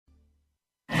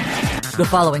The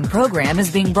following program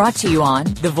is being brought to you on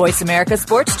the Voice America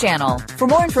Sports Channel. For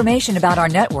more information about our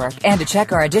network and to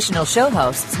check our additional show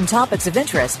hosts and topics of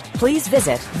interest, please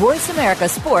visit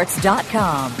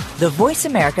voiceamericasports.com. The Voice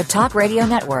America Talk Radio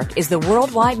Network is the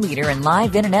worldwide leader in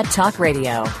live Internet talk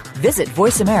radio. Visit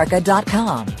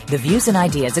voiceamerica.com. The views and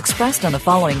ideas expressed on the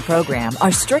following program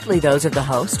are strictly those of the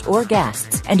host or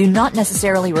guests and do not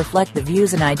necessarily reflect the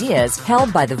views and ideas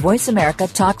held by the Voice America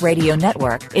Talk Radio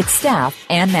Network, its staff,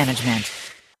 and management.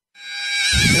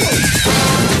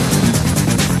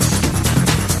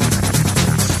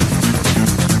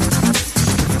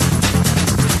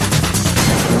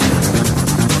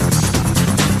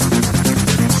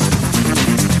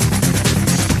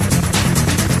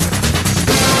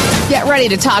 Get ready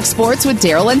to talk sports with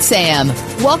Daryl and Sam.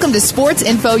 Welcome to Sports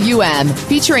Info UM,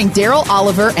 featuring Daryl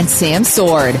Oliver and Sam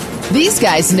Sword. These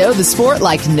guys know the sport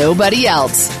like nobody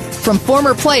else. From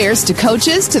former players to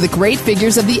coaches to the great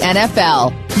figures of the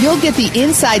NFL, you'll get the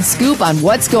inside scoop on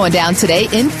what's going down today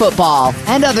in football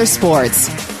and other sports.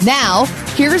 Now,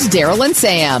 here's Daryl and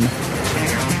Sam.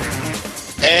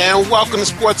 And welcome to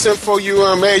Sports Info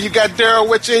UM. Hey, you got Daryl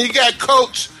with you, and you got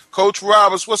Coach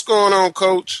Roberts. What's going on,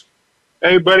 Coach?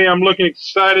 Hey, buddy, I'm looking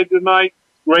excited tonight.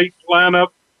 Great lineup.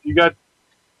 You got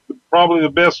probably the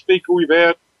best speaker we've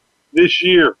had this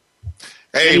year.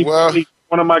 Hey, Bennie,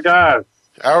 one of my guys.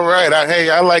 All right.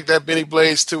 I like that Bennie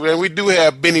Blades, too. And we do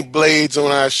have Bennie Blades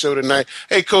on our show tonight.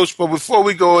 Hey, Coach, but before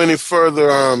we go any further,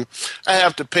 I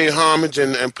have to pay homage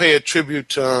and pay a tribute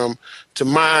to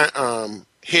my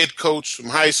head coach from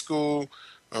high school.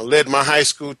 Led my high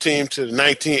school team to the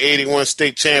 1981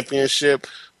 state championship.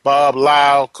 Bob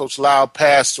Lyle. Coach Lyle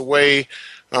passed away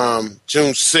June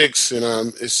 6th,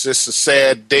 and it's just a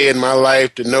sad day in my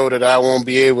life to know that I won't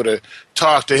be able to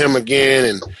talk to him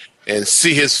again and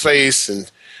see his face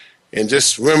and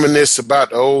just reminisce about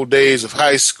the old days of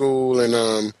high school. And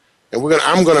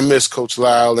I'm gonna miss Coach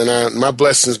Lyle, and my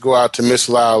blessings go out to Miss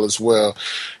Lyle as well.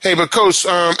 Hey, but Coach,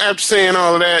 after saying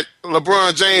all of that,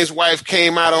 LeBron James' wife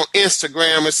came out on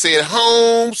Instagram and said,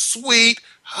 "Home sweet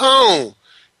home,"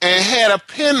 and had a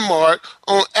pin mark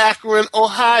on Akron,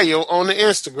 Ohio on the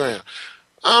Instagram.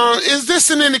 Is this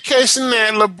an indication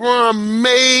that LeBron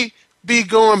may be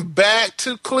going back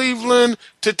to Cleveland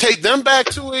to take them back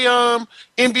to a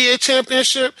NBA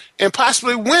championship and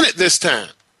possibly win it this time?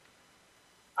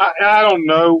 I don't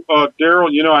know,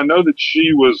 Daryl. You know, I know that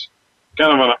she was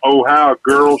kind of an Ohio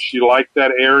girl. She liked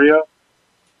that area.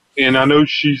 And I know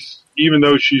even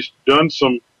though she's done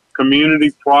some community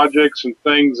projects and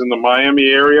things in the Miami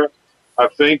area, I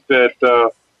think that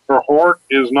her heart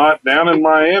is not down in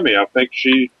Miami. I think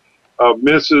she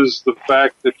misses the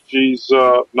fact that she's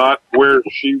not where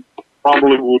she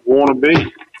probably would want to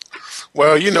be.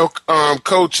 Well, you know,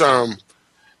 Coach, home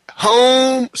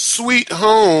sweet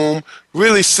home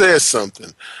really says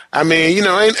something. I mean, you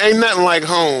know, ain't nothing like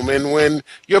home. And when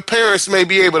your parents may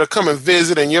be able to come and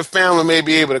visit and your family may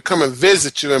be able to come and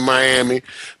visit you in Miami,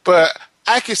 but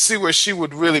I could see where she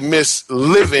would really miss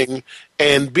living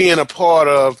and being a part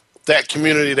of that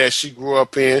community that she grew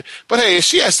up in. But hey,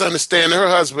 she has to understand that her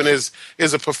husband is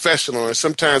a professional, and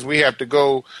sometimes we have to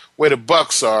go where the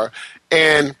bucks are.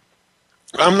 And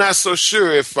I'm not so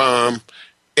sure if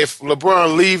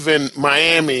LeBron leaving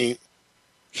Miami,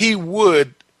 he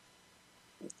would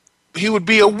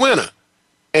be a winner.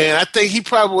 And I think he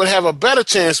probably would have a better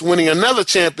chance winning another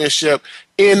championship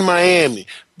in Miami.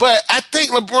 But I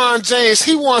think LeBron James,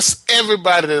 he wants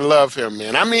everybody to love him,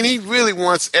 man. I mean, he really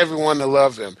wants everyone to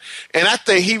love him. And I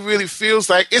think he really feels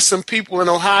like it's some people in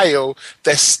Ohio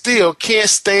that still can't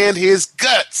stand his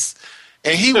guts.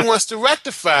 And he wants to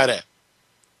rectify that.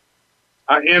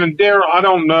 And, Darryl, I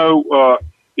don't know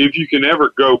if you can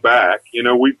ever go back. You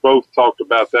know, we both talked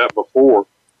about that before.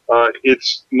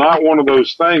 It's not one of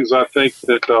those things I think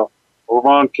that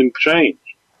LeBron can change.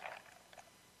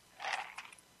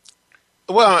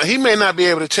 Well, he may not be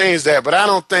able to change that, but I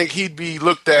don't think he'd be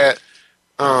looked at.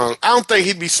 I don't think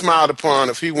he'd be smiled upon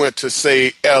if he went to,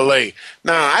 say, L.A.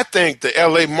 Now, I think the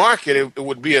L.A. market, it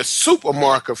would be a super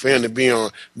market for him to be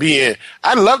in.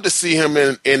 I'd love to see him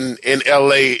in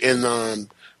L.A. in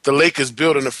the Lakers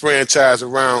building a franchise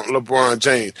around LeBron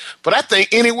James. But I think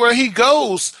anywhere he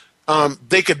goes,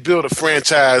 they could build a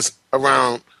franchise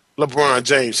around LeBron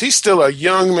James. He's still a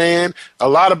young man, a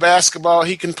lot of basketball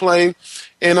he can play,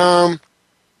 and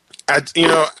I think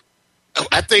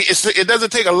it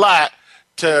doesn't take a lot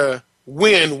to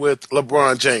win with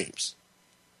LeBron James.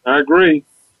 I agree.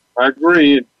 But,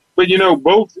 you know,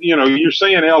 both, you know, you're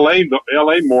saying L.A., the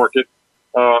L.A. market,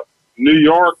 New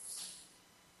York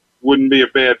wouldn't be a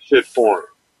bad fit for him.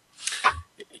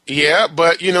 Yeah,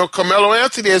 but Carmelo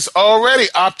Anthony has already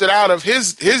opted out of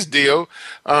his deal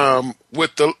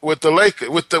with the Lakers,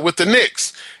 with the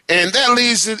Knicks, and that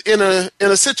leaves it in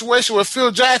a situation where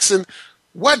Phil Jackson,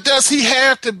 what does he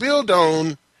have to build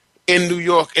on in New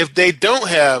York if they don't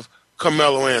have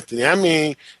Carmelo Anthony? I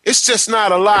mean, it's just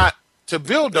not a lot to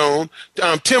build on.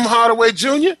 Tim Hardaway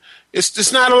Jr. It's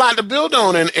just not a lot to build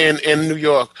on in New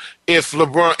York if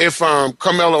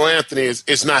Carmelo Anthony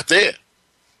is not there.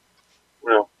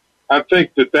 Well, I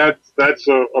think that's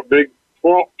a big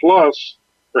plus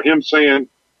for him saying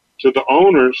to the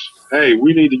owners, hey,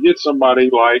 we need to get somebody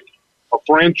like a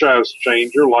franchise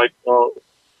changer like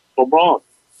LeBron.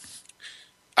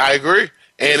 I agree.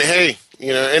 And hey,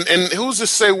 and who's to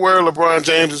say where LeBron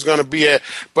James is going to be at?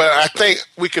 But I think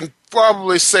we can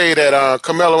probably say that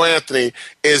Carmelo Anthony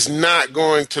is not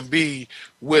going to be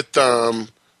with the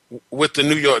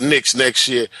New York Knicks next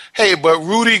year. Hey, but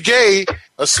Rudy Gay,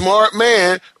 a smart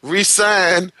man,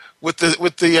 re-signed with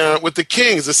the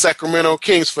Kings, the Sacramento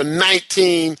Kings, for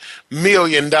 $19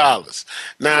 million.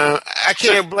 Now, I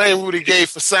can't blame Rudy Gay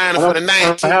for signing for the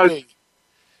 $19 million.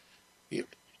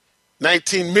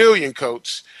 $19 million,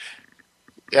 Coach.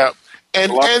 Yeah,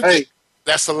 and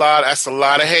that's a lot. That's a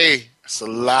lot of hay. That's a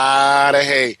lot of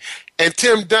hay. And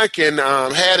Tim Duncan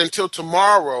had until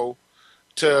tomorrow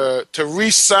to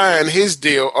re-sign his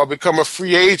deal or become a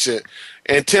free agent.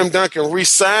 And Tim Duncan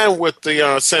re-signed with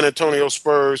the San Antonio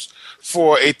Spurs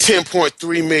for a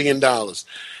 $10.3 million.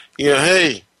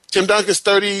 Hey, Tim Duncan's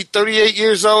 38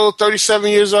 years old, 37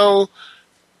 years old.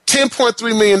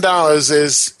 $10.3 million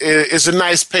is a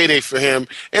nice payday for him,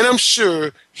 and I'm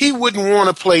sure he wouldn't want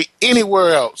to play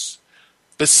anywhere else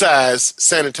besides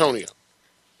San Antonio.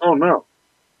 Oh, no.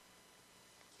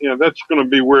 Yeah, that's going to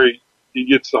be where he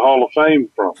gets the Hall of Fame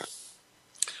from.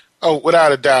 Oh,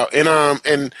 without a doubt. And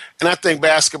I think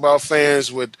basketball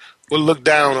fans would look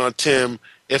down on Tim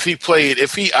if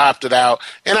he opted out.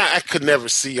 And I could never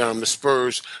see the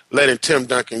Spurs letting Tim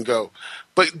Duncan go.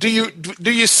 But do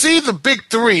you see the big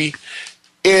three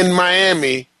in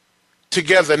Miami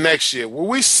together next year? Will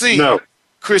we see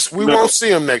Chris? We won't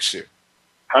see him next year.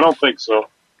 I don't think so.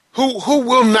 Who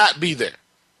will not be there?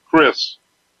 Chris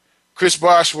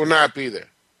Bosh will not be there.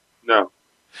 No.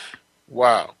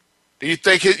 Wow. Do you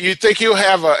think he'll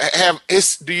have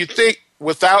his? Do you think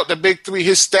without the big three,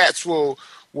 his stats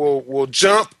will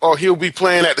jump, or he'll be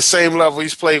playing at the same level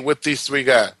he's played with these three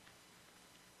guys?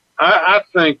 I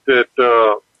think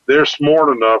that they're smart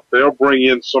enough. They'll bring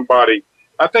in somebody.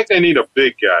 I think they need a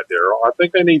big guy, Daryl. I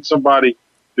think they need somebody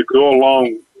to go along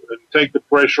and take the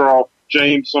pressure off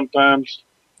James sometimes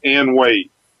and Wade.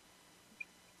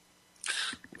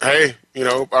 Hey,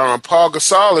 Paul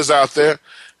Gasol is out there,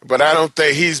 but I don't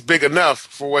think he's big enough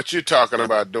for what you're talking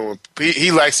about doing.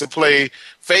 He likes to play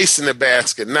facing the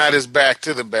basket, not his back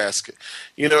to the basket.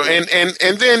 And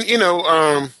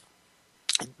then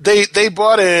They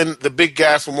brought in the big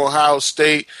guy from Ohio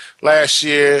State last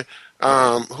year,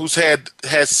 who's had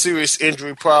serious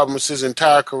injury problems his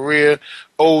entire career,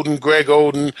 Greg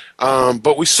Oden.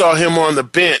 But we saw him on the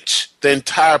bench the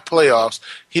entire playoffs.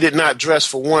 He did not dress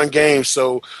for one game,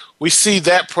 so we see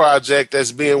that project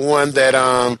as being one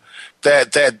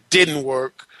that didn't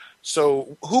work.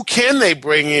 So who can they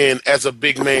bring in as a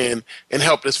big man and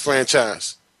help this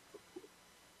franchise?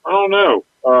 I don't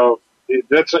know.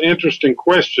 That's an interesting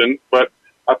question, but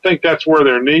I think that's where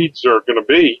their needs are going to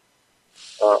be.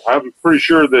 I'm pretty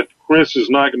sure that Chris is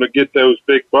not going to get those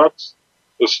big bucks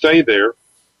to stay there.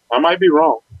 I might be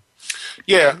wrong.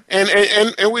 Yeah,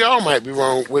 and we all might be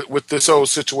wrong with this whole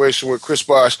situation with Chris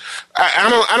Bosh.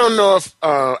 I don't know if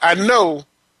I know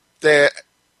that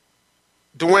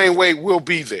Dwayne Wade will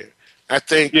be there. I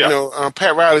think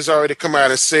Pat Riley's already come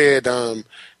out and said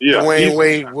Dwayne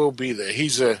Wade will be there.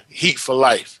 He's a Heat for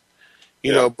life.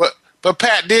 But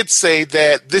Pat did say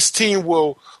that this team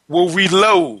will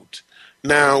reload.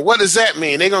 Now, what does that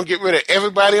mean? They're gonna get rid of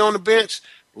everybody on the bench?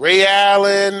 Ray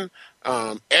Allen,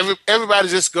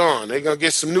 everybody's just gone. They're gonna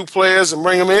get some new players and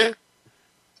bring them in?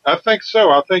 I think so.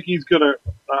 I think he's gonna.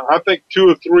 I think 2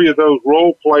 or 3 of those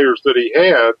role players that he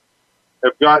had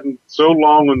have gotten so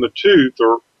long in the tooth,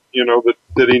 or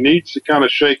that he needs to kind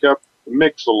of shake up the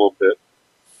mix a little bit.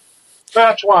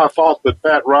 That's why I thought that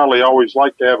Pat Riley always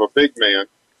liked to have a big man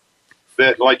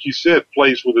that, like you said,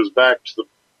 plays with his back to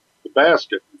the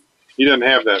basket. He doesn't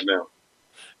have that now.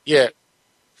 Yeah.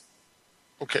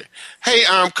 Okay. Hey,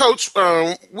 Coach,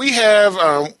 we have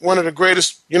one of the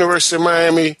greatest University of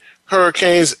Miami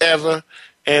Hurricanes ever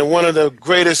and one of the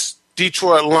greatest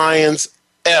Detroit Lions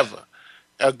ever.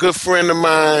 A good friend of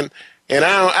mine, and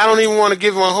I don't even want to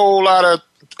give him a whole lot of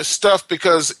stuff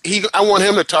because I want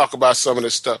him to talk about some of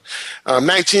this stuff.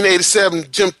 1987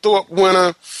 Jim Thorpe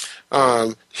winner.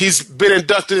 He's been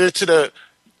inducted into the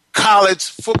College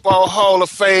Football Hall of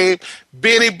Fame.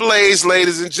 Bennie Blaze,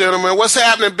 ladies and gentlemen. What's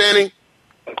happening, Bennie?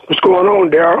 What's going on,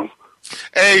 Daryl?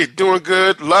 Hey, doing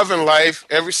good. Loving life,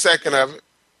 every second of it.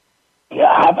 Yeah,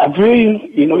 I feel you.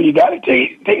 You know, you got to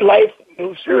take life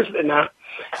seriously now.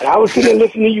 And I was sitting there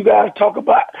listening to you guys talk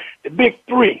about the big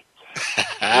three. You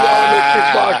know,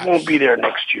 Chris Bosh won't be there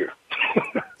next year.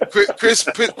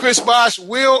 Chris Bosh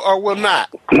will or will not?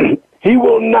 He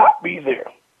will not be there.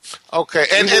 Okay,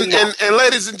 and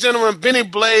ladies and gentlemen, Bennie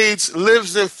Blades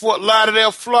lives in Fort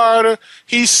Lauderdale, Florida.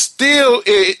 He's still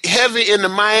heavy in the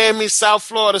Miami, South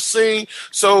Florida scene.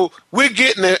 So we're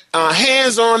getting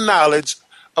hands-on knowledge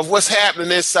of what's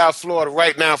happening in South Florida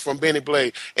right now from Bennie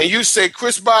Blades. And you say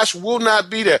Chris Bosh will not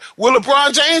be there. Will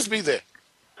LeBron James be there?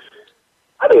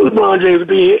 I think LeBron James will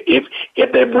be here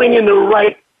if they bring in the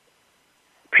right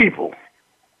people.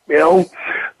 You know,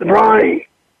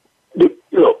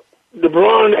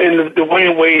 LeBron and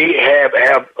Dwayne Wade have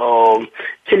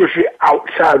chemistry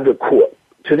outside the court.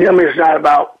 To them, it's not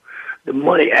about the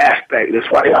money aspect.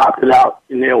 That's why they opted out.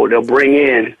 And they'll bring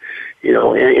in, you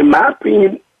know. And in my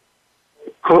opinion,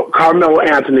 Carmelo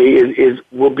Anthony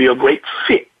will be a great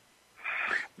fit.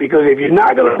 Because if you're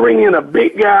not going to bring in a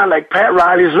big guy like Pat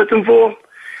Riley's looking for,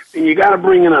 then you got to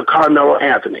bring in a Carmelo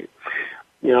Anthony.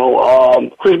 You know,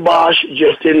 Chris Bosh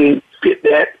just didn't fit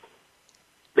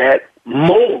that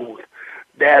mold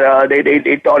that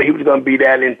they thought he was going to be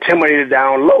that intimidated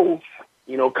down low.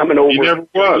 You know, coming over to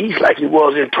the East like he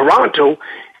was in Toronto,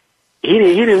 he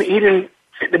didn't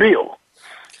fit the bill.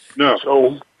 No,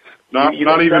 so not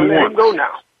even let once. him go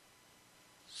now.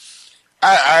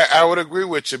 I would agree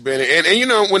with you, Benny. And you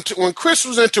know, when Chris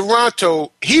was in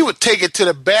Toronto, he would take it to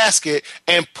the basket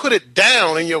and put it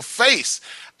down in your face.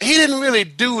 He didn't really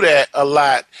do that a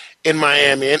lot in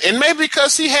Miami. And maybe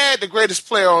because he had the greatest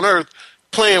player on earth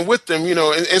playing with them, you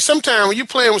know. And sometimes when you're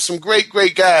playing with some great,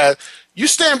 great guys, you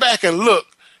stand back and look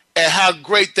at how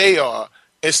great they are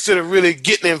instead of really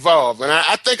getting involved. And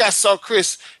I think I saw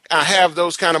Chris have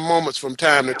those kind of moments from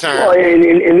time to time. Well,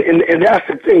 and that's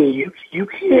the thing. You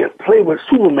can't play with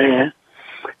Superman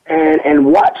and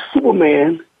watch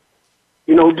Superman,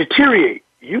 you know, deteriorate.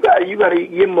 You got to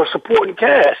give him a supporting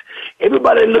cast.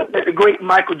 Everybody looked at the great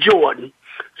Michael Jordan.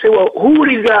 Say, well, who were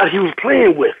these guys he was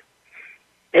playing with?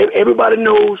 Everybody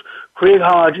knows Craig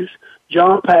Hodges,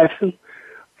 John Paxson,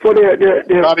 for their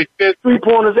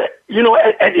 3-pointers, you know,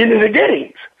 at the end of the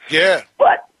games. Yeah.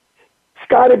 But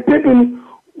Scottie Pippen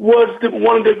was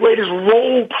one of the greatest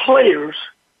role players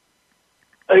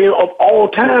of all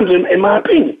times, in my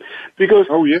opinion, because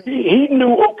he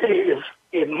knew, okay,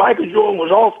 if Michael Jordan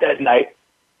was off that night,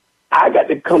 I got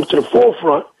to come to the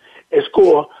forefront and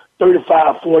score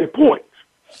 35, 40 points.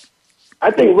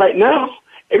 I think right now,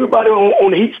 everybody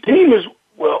on the Heat's team is,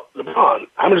 well, LeBron,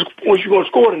 how many points you going to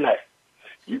score tonight?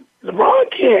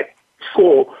 LeBron can't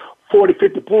score 40,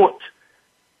 50 points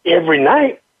every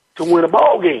night to win a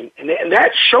ball game. And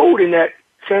that showed in that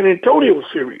San Antonio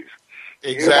series.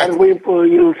 Exactly. Everybody's waiting for,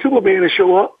 you know, Superman to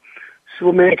show up.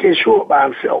 Superman can't show up by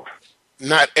himself.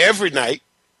 Not every night.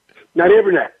 Not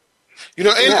every night. You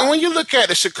know, and when you look at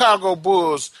the Chicago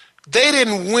Bulls, they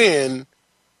didn't win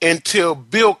until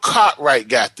Bill Cartwright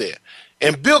got there.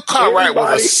 And Bill Cartwright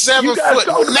was a 7-foot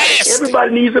nasty.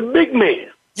 Everybody needs a big man.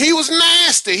 He was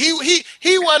nasty.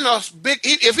 He wasn't a big.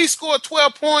 If he scored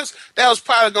 12 points, that was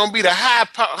probably going to be the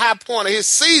high point of his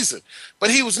season. But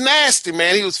he was nasty,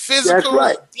 man. He was physical. That's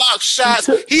right. Blocked shots.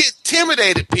 He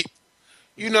intimidated people.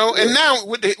 You know, and now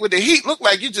with the Heat, look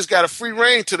like you just got a free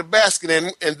reign to the basket.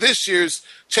 And this year's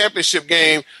championship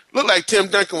game looked like Tim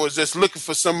Duncan was just looking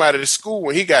for somebody to school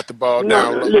when he got the ball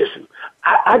down low. Listen,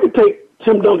 I could take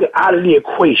Tim Duncan out of the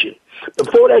equation.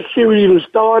 Before that series even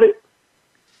started,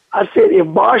 I said if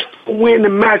Bosh win the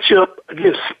matchup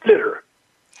against Splitter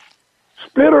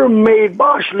made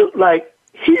Bosh look like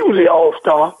he was the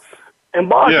all-star, and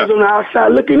Bosh was on the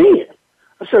outside looking in.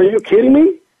 I said, are you kidding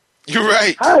me? You're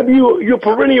right. How have you're a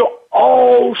perennial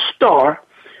all-star,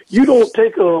 you don't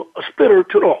take a Splitter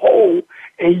to the hole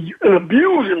and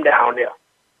abuse him down there.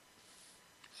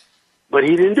 But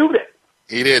he didn't do that.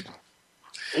 He didn't.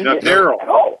 Now,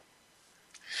 Daryl,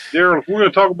 if we're going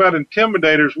to talk about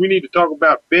intimidators, we need to talk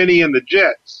about Bennie and the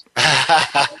Jets. That's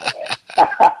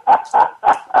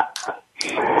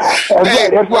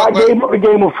why I gave up the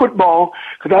game of football,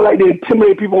 because I like to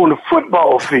intimidate people on the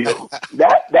football field.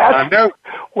 That's I know.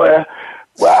 Well,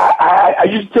 I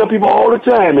used to tell people all the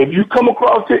time, if you come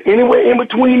across it anywhere in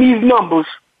between these numbers,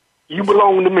 you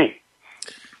belong to me.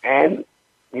 And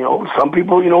some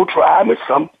people, tried it,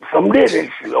 some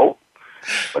didn't,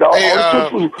 But all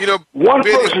this was one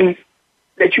Benny, person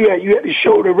that you had to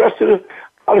show the rest of the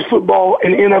college football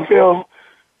and the NFL.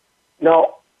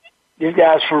 No, this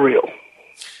guy's for real.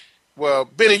 Well,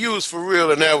 Benny, you was for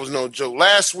real, and that was no joke.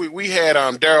 Last week we had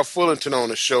Darryl Fullington on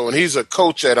the show, and he's a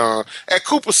coach at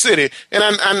Cooper City. And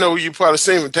I know you probably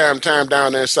seen him time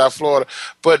down there in South Florida.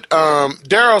 But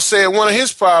Darryl said one of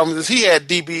his problems is he had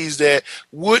DBs that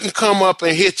wouldn't come up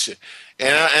and hit you.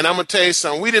 And I'm going to tell you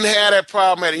something. We didn't have that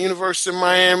problem at the University of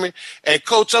Miami. And,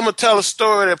 Coach, I'm going to tell a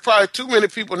story that probably too many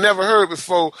people never heard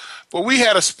before. But we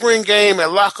had a spring game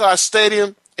at Lockhart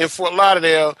Stadium in Fort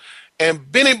Lauderdale,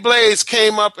 and Bennie Blades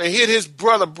came up and hit his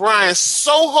brother Brian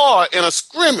so hard in a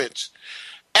scrimmage.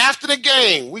 After the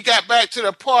game, we got back to the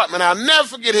apartment. I'll never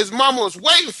forget, his mama was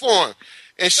waiting for him.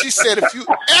 And she said, if you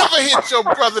ever hit your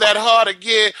brother that hard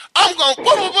again, I'm going to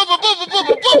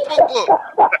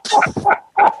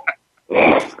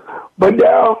But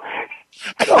now,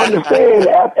 I understand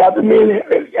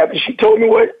after she told me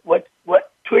what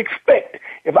to expect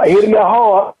if I hit him that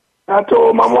hard, I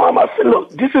told my mom, I said,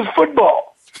 look, this is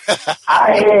football.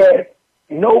 I had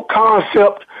no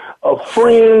concept of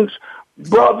friends,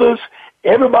 brothers.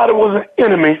 Everybody was an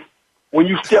enemy when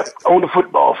you stepped on the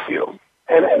football field.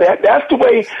 And that's the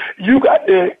way you got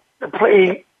to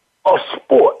play a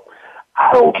sport.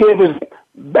 I don't care if it's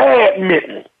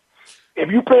badminton. If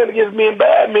you playing against me in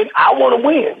badminton, I want to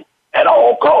win at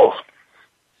all costs.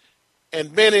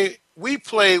 And Benny, we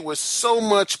played with so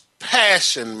much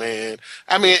passion, man.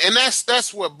 I mean, and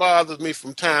that's what bothers me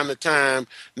from time to time.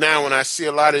 Now, when I see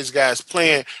a lot of these guys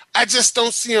playing, I just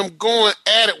don't see them going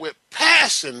at it with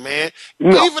passion, man.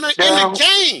 No, even in the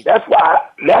game.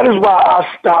 That is why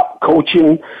I stopped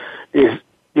coaching this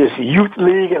youth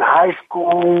league and high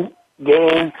school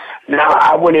game. Now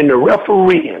I went into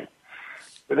refereeing.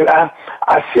 Because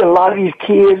I see a lot of these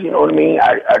kids, you know what I mean?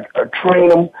 I train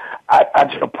them. I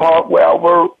to the park where I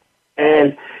work,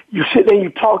 and you sit there and you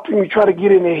talk to them, you try to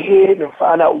get in their head and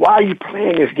find out why you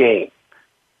playing this game.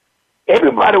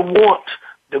 Everybody wants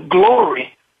the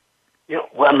glory.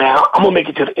 Well, man, I'm going to make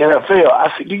it to the NFL.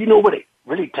 I said, do you know what it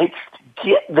really takes to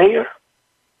get there?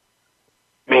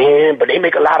 Man, but they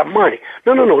make a lot of money.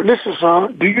 No. Listen,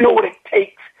 son, do you know what it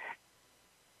takes?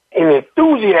 An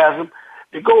enthusiasm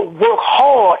to go work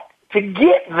hard to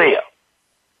get there.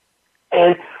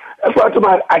 And that's why I told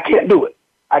myself, I can't do it.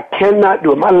 I cannot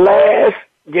do it. My last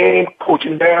game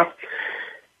coaching there,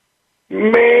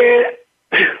 man,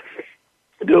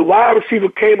 the wide receiver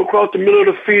came across the middle of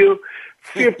the field,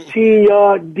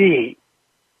 15-yard dig.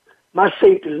 My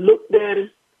safety looked at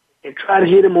him and tried to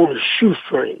hit him on the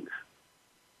shoestrings.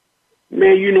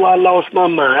 Man, I lost my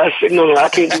mind. I said, no, I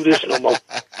can't do this no more.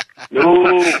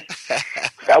 No.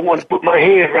 I want to put my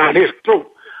hand around his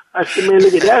throat. I said, man,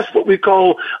 look, that's what we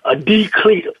call a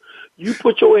decleater. You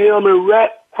put your helmet right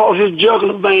across his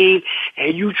jugular vein,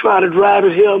 and you try to drive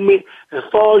his helmet as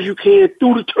far as you can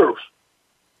through the turf.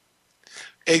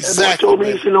 Exactly. That boy told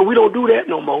me, he said, no, we don't do that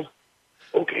no more.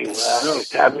 Okay, well, it's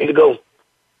time for me to go.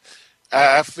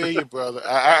 I feel you, brother.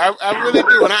 I really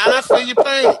do, and I feel your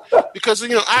pain because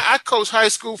I coached high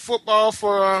school football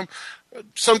for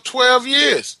some 12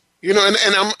 years.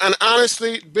 And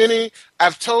honestly, Benny,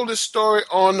 I've told this story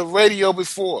on the radio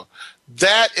before.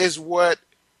 That is what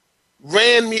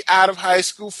ran me out of high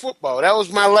school football. That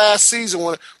was my last season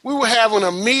when we were having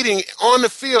a meeting on the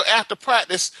field after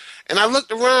practice, and I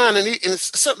looked around, and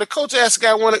the coach asked the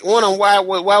guy one on why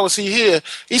was he here.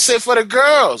 He said for the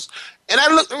girls. And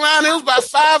I looked around, there was about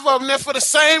 5 of them there for the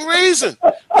same reason.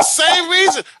 The same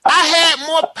reason. I had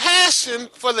more passion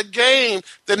for the game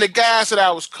than the guys that I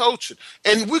was coaching.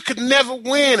 And we could never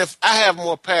win if I have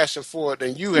more passion for it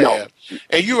than you have. No.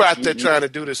 And you're out there trying to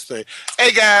do this thing.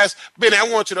 Hey, guys, Benny, I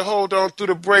want you to hold on through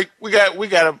the break. We're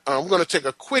going to take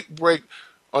a quick break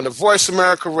on the Voice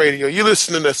America Radio. You're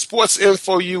listening to Sports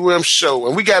Info UM show.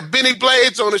 And we got Bennie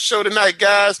Blades on the show tonight,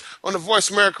 guys, on the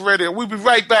Voice America Radio. We'll be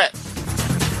right back.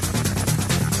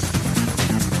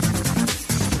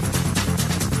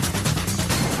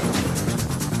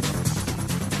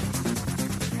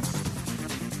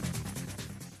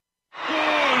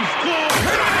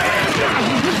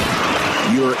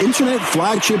 Your internet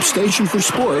flagship station for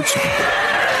sports.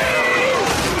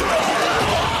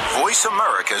 Voice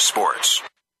America Sports.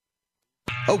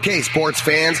 Okay, sports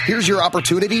fans, here's your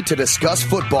opportunity to discuss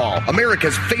football,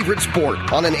 America's favorite sport.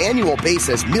 On an annual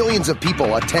basis, millions of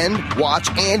people attend, watch,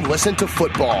 and listen to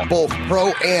football, both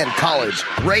pro and college.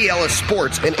 Ray Ellis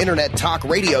Sports, an internet talk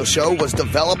radio show, was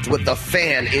developed with the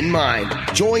fan in mind.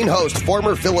 Join host,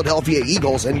 former Philadelphia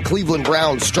Eagles and Cleveland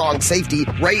Browns strong safety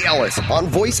Ray Ellis on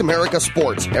Voice America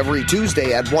Sports every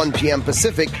Tuesday at 1 p.m.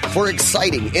 Pacific for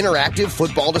exciting, interactive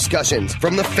football discussions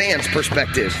from the fans'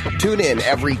 perspective. Tune in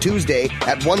every Tuesday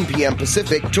at 1 p.m.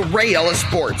 Pacific to Ray Ellis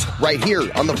Sports right here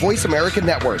on the Voice America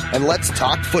Network. And let's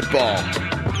talk football.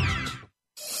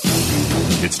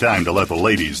 It's time to let the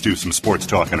ladies do some sports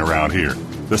talking around here.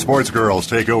 The sports girls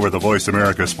take over the Voice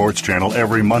America Sports Channel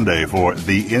every Monday for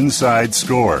The Inside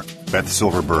Score. Beth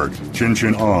Silverberg, Chin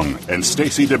Chin Ong, and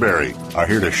Stacey DeBerry are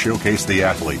here to showcase the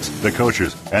athletes, the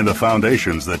coaches, and the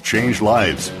foundations that change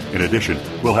lives. In addition,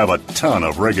 we'll have a ton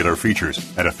of regular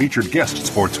features and a featured guest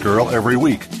sports girl every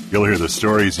week. You'll hear the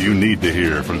stories you need to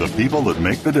hear from the people that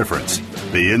make the difference.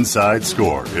 The Inside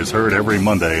Score is heard every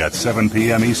Monday at 7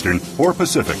 p.m. Eastern, 4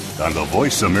 Pacific on the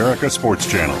Voice America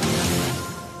Sports Channel.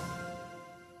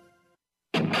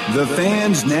 The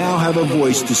fans now have a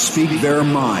voice to speak their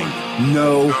mind.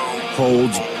 No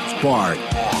holds barred.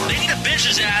 They need to bench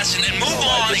his ass and move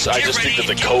on. I just think that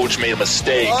the coach made a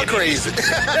mistake. All crazy.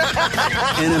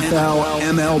 NFL,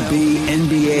 MLB,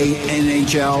 NBA,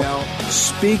 NHL.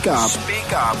 Speak up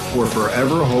or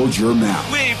forever hold your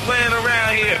mouth. We ain't playing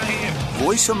around here.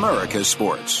 Voice America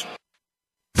Sports.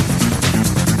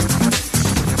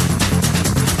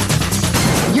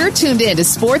 You're tuned in to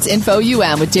Sports Info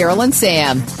UM with Daryl and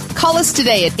Sam. Call us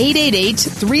today at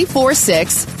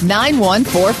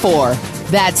 888-346-9144.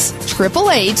 That's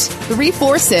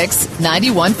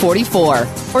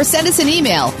 888-346-9144. Or send us an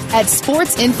email at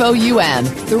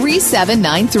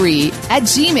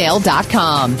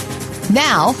sportsinfoum3793@gmail.com.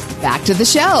 Now, back to the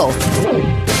show.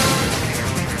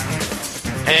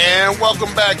 And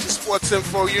welcome back to Sports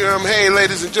Info UM. Hey,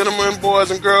 ladies and gentlemen,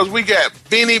 boys and girls, we got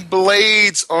Bennie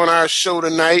Blades on our show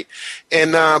tonight.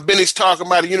 And Bennie's talking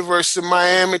about the University of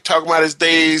Miami, talking about his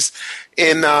days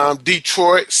in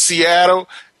Detroit, Seattle,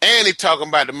 and he's talking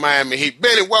about the Miami Heat.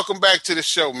 Bennie, welcome back to the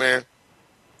show, man.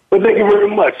 Well, thank you very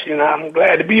much. I'm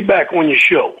glad to be back on your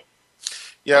show.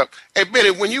 Yep. Hey,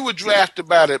 Bennie, when you were drafted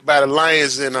by the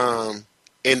Lions in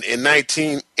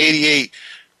 1988,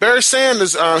 Barry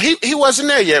Sanders, he wasn't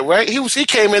there yet, right? He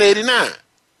came in 89.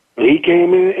 He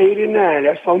came in 89.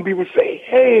 That's some people say,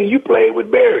 hey, you played with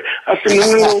Barry. I said,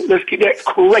 no, let's get that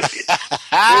corrected.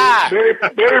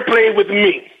 Barry played with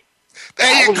me.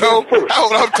 There you go. That's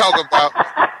what I'm talking about.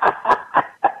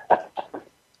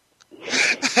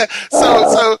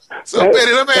 So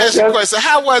Bennie, let me ask you a question.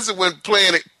 How was it when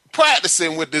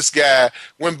practicing with this guy,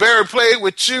 when Barry played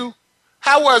with you?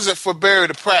 How was it for Barry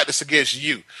to practice against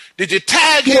you? Did you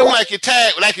tag him and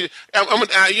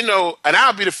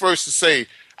I'll be the first to say,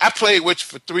 I played with you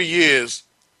for 3 years,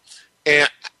 and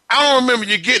I don't remember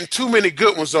you getting too many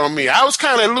good ones on me. I was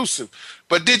kind of elusive,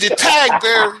 but did you tag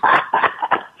Barry?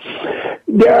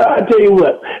 Yeah, I tell you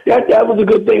what, that was a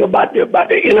good thing about the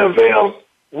NFL.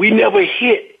 We never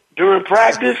hit during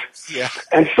practice, yeah.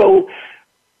 And so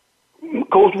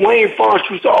Coach Wayne Fonch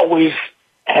used to always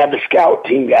have the scout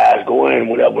team guys go in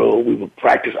whenever we would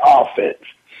practice offense.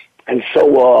 And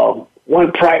so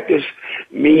one practice,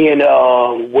 me and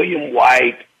William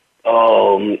White,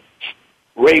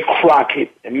 Ray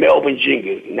Crockett, and Melvin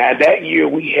Jenkins. Now, that year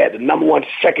we had the number one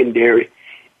secondary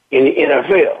in the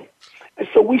NFL. And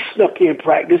so we snuck in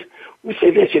practice. We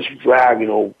said, let's just drive,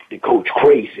 the coach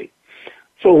crazy.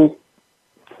 So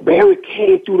Barry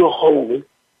came through the hole,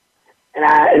 and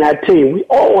I tell you, we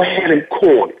all had him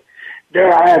cornered.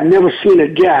 There, I have never seen a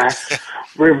guy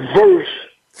reverse.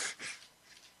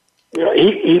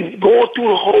 He's going through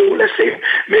the hole, let's say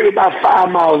maybe about 5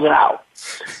 miles an hour.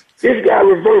 This guy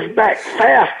reversed back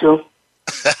faster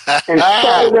and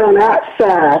started around the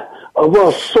outside of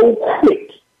us so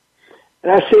quick.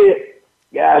 And I said,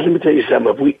 guys, let me tell you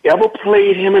something. If we ever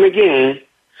played him in a game,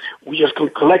 we just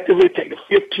going to collectively take the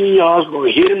 15 yards, we're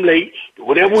going to hit him late, do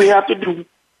whatever we have to do,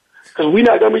 because we're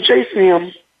not going to be chasing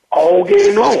him all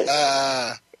game long.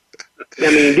 I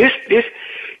mean,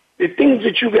 the things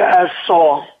that you guys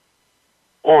saw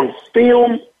on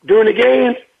film during the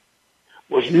game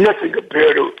was nothing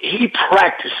compared to, he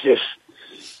practiced this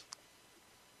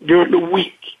during the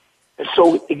week. And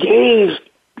so the games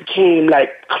became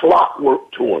like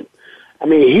clockwork to him. I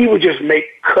mean, he would just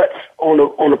make cuts on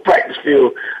the practice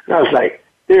field. And I was like,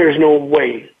 there is no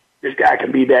way this guy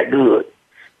can be that good.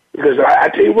 Because I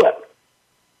tell you what,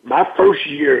 my first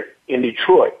year in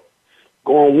Detroit,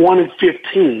 going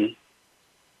 1-15,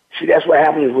 See, that's what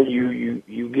happens when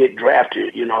you get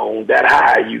drafted, that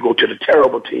high. You go to the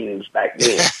terrible teams back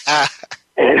then.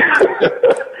 And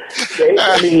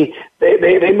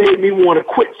they made me want to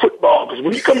quit football because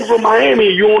when you come from Miami,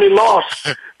 you only lost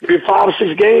maybe 5 or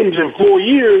 6 games in 4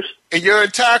 years. In your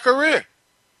entire career.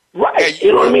 Right.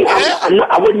 You know what I mean?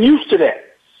 I wasn't used to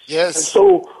that. Yes. And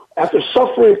so after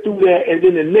suffering through that and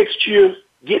then the next year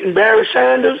getting Barry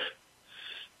Sanders,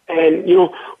 and,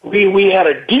 we had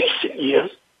a decent year.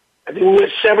 I think we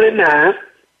went 7-9.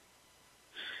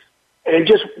 And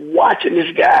just watching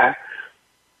this guy,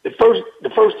 the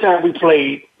first time we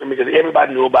played, because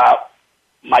everybody knew about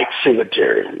Mike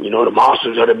Singletary, the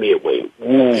Monsters of the Midway.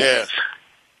 Ooh. Yeah.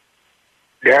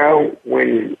 Now,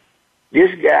 when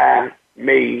this guy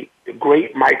made the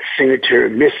great Mike Singletary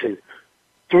missing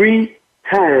 3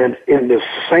 times in the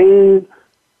same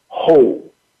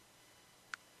hole,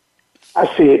 I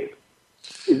said,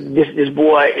 this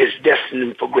boy is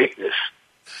destined for greatness.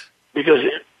 Because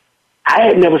I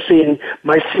had never seen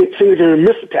Mike Singletary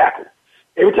miss a tackle.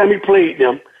 Every time he played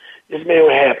them, this man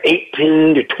would have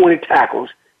 18 to 20 tackles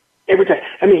every time.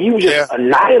 I mean, he would just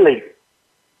annihilate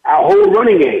our whole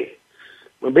running game.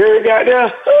 When Barry got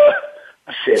there,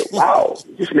 I said, wow,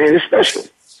 this man is special.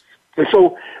 And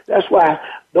so that's why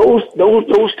those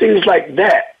things like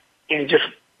that and just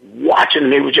watching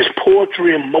them, they were just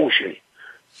poetry in motion.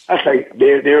 I was like,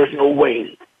 there's no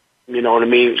way. You know what I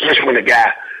mean? Especially when a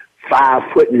guy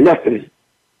 5 foot nothing.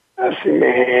 I said,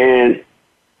 man,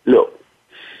 look.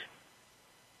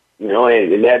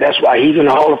 And that's why he's in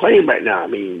the Hall of Fame right now. I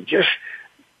mean, just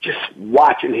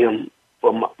watching him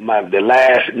for the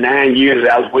last 9 years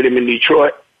I was with him in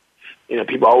Detroit,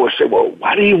 people always say, well,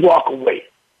 why did he walk away?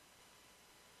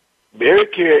 Barry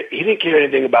he didn't care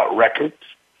anything about records.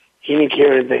 He didn't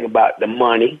care anything about the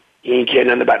money. He didn't care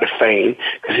nothing about the fame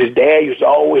because his dad used to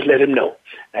always let him know.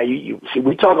 Now, you see,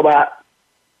 we talk about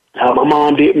how my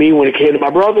mom did me when it came to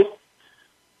my brother,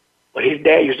 but his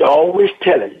dad used to always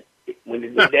tell him, when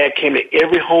his dad came to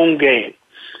every home game,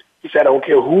 he said, I don't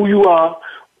care who you are,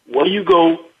 where you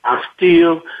go, I'm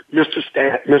still Mr.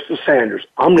 Sanders.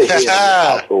 I'm the head of the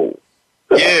household.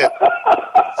 Yeah.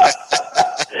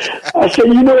 I said,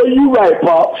 you're right,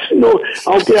 Pops. I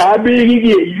don't care how big he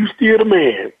get, you still the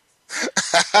man.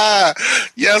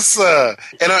 Yes, sir.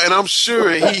 And I'm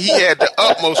sure he had the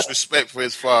utmost respect for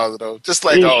his father, though, just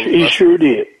like all of us. He sure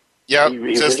did. Yep,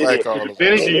 just like all of us.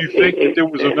 Benny, do you think that there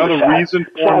was another reason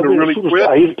for him to really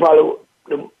quit? He's probably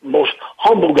the most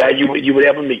humble guy you would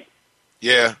ever meet.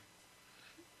 Yeah.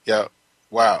 Yeah.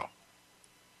 Wow.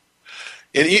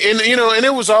 And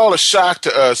it was all a shock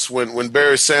to us when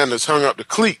Barry Sanders hung up the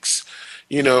cleats,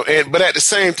 but at the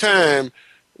same time,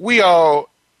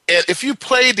 if you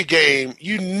played the game,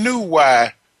 you knew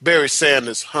why Barry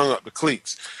Sanders hung up the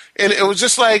cleats. And it was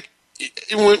just like,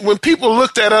 when people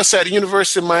looked at us at the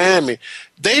University of Miami,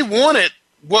 they wanted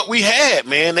what we had,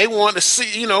 man. They wanted to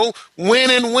see, win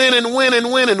and win and win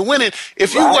and win and winning.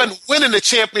 If you wasn't winning the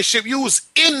championship, you was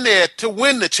in there to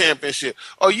win the championship,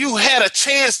 or you had a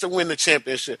chance to win the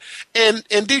championship. And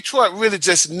Detroit really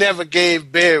just never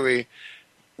gave Barry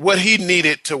what he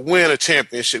needed to win a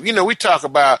championship. We talk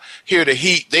about here the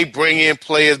Heat, they bring in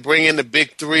players, bring in the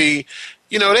big three.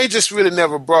 They just really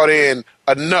never brought in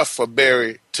enough for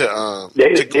Barry to go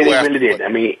they after. Really did. I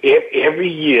mean,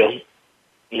 every year,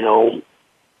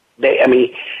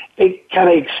 they kind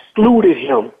of excluded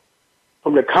him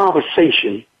from the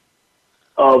conversation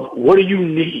of what do you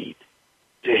need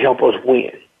to help us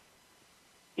win.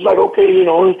 It's like, okay,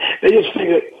 they just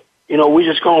figured, we're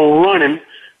just going to run him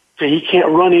till he can't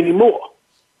run anymore.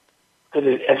 Because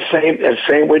it's the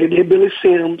same way they did Billy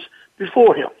Sims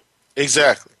before him.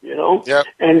 Exactly. Yep.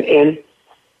 And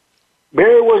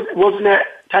Barry wasn't that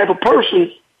type of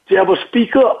person to ever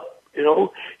speak up.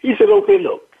 He said, okay,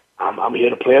 look, I'm here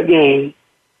to play a game.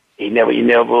 He never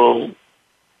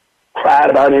cried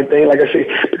about anything, like I said,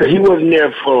 because he wasn't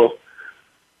there for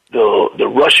the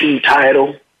rushing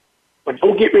title. But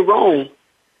don't get me wrong,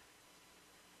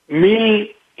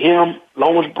 me, him,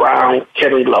 Lawrence Brown,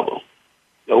 Kevin Glover,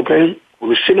 okay? We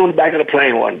were sitting on the back of the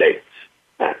plane one day.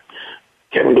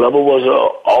 Kevin Glover was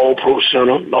an all-pro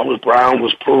center. Lawrence Brown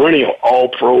was perennial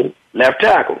all-pro left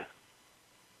tackle.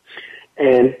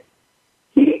 And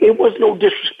it was no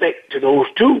disrespect to those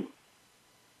two.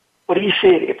 But he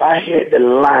said, if I had the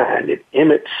line that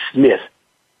Emmitt Smith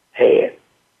had,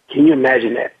 can you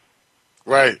imagine that?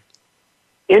 Right.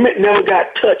 Emmitt never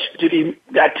got touched till he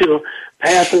got to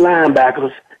pass the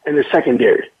linebackers in the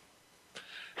secondary.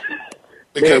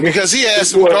 Because he had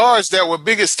some guards that were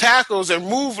big as tackles and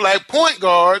moved like point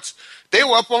guards. They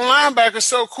were up on linebackers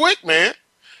so quick, man.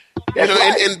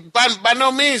 And by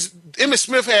no means, Emmitt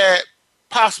Smith had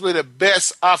possibly the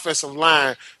best offensive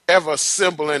line ever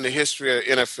assembled in the history of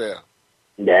NFL.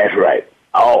 That's right.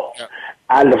 Oh,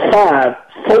 out of the 5,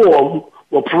 4 of them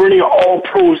were perennial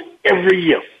All-Pros every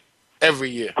year. Every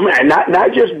year. I mean,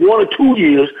 not just 1 or 2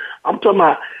 years. I'm talking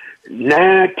about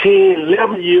 9, 10,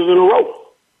 11 years in a row.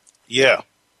 Yeah.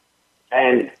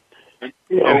 And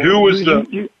who was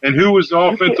the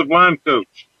offensive line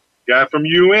coach? Guy from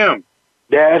UM.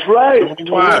 That's right.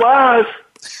 Tony Wise.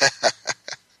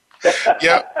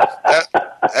 Yeah,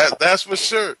 that's for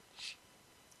sure.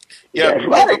 Yeah, that's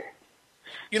right.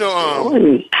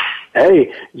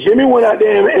 Hey, Jimmy went out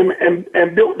there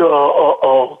and built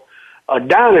a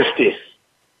dynasty.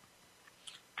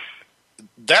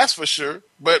 That's for sure.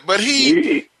 But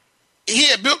he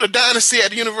had built a dynasty at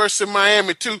the University of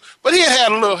Miami too. But he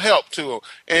had a little help to him,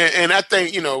 and I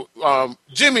think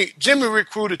Jimmy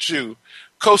recruited you.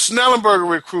 Coach Snellenberger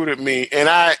recruited me, and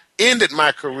I ended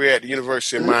my career at the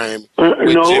University of Miami.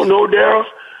 No, Darryl.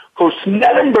 Coach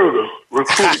Snellenberger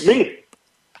recruited me.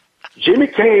 Jimmy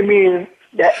came in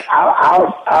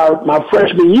my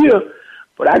freshman year,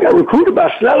 but I got recruited by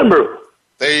Snellenberger.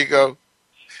 There you go.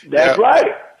 That's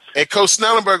right. And Coach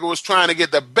Snellenberger was trying to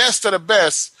get the best of the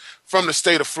best from the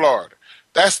state of Florida.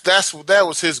 That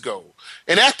was his goal.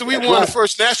 And after we won the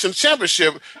first national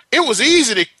championship, it was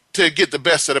easy to get the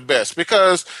best of the best,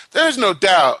 because there's no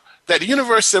doubt that the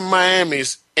University of Miami,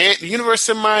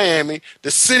 the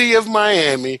city of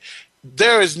Miami,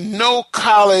 there is no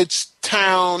college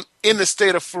town in the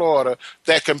state of Florida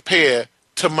that compare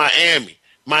to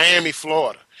Miami,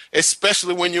 Florida,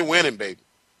 especially when you're winning, baby.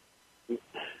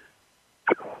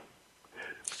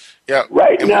 Yeah.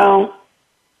 Right now,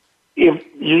 if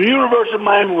the University of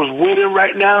Miami was winning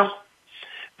right now,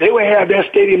 they would have that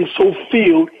stadium so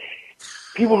filled.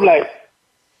 People were like,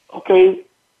 okay,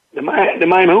 the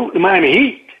Miami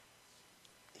Heat.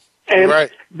 And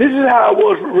this is how it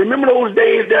was. Remember those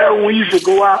days there when we used to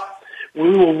go out,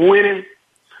 when we were winning?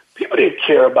 People didn't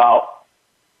care about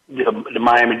the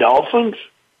Miami Dolphins.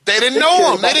 They didn't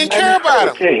know them. They didn't care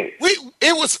about them.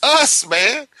 It was us,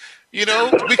 man,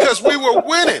 because we were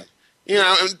winning.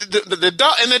 And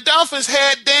the Dolphins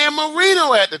had Dan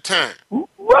Marino at the time.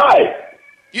 Right.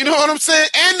 You know what I'm saying?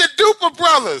 And the Duper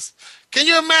brothers. Can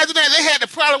you imagine that? They had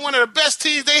probably one of the best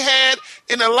teams they had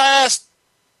in the last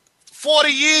 40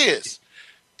 years.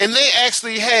 And they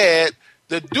actually had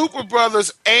the Duper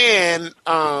brothers and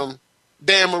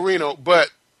Dan Marino, but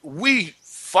we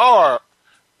far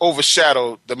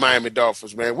overshadowed the Miami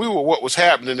Dolphins, man. We were what was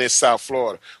happening in South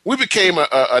Florida. We became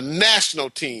a national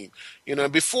team.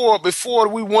 Before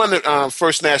we won the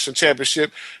first national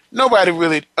championship, nobody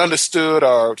really understood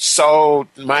or saw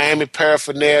Miami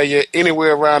paraphernalia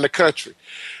anywhere around the country.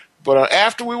 But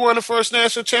after we won the first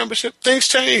national championship, things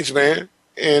changed, man.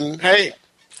 And hey,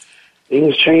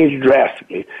 things changed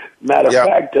drastically. Matter of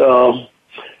fact, I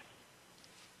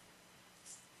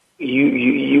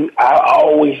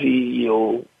always see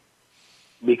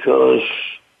because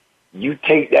you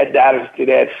take that dynasty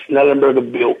that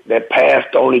Snellenberger built, that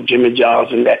passed on to Jimmy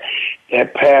Johnson, that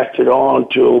passed it on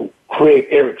to Craig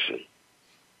Erickson.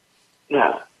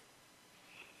 Now,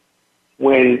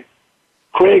 when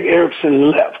Craig Erickson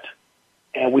left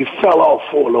and we fell off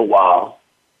for a little while,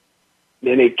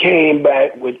 then it came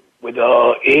back with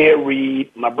Ed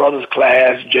Reed, my brother's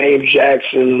class, James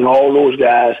Jackson, and all those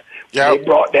guys. Yep. They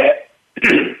brought that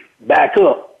back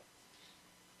up.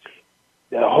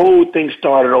 The whole thing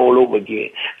started all over again.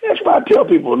 That's why I tell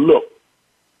people, look,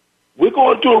 we're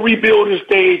going through a rebuilding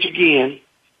stage again.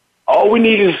 All we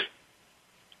need is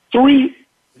 3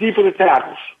 defensive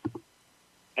tackles,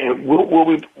 and we'll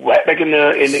be right back in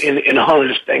the hunt of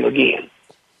this thing again.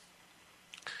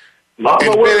 Mark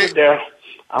my words there.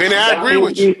 Bennie, I agree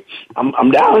with you.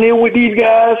 I'm down here with these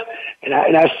guys, and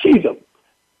I see them.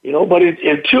 But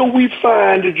until we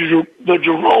find the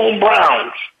Jerome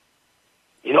Browns,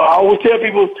 I always tell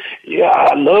people,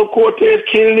 I love Cortez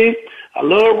Kennedy, I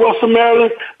love Russell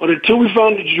Maryland, but until we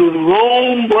find the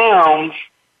Jerome Browns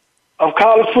of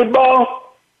college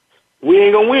football, we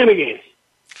ain't gonna win again.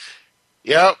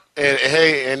 Yep,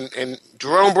 and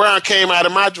Jerome Brown came out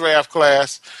of my draft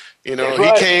class. He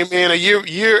came in a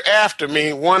year after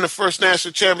me, won the first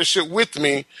national championship with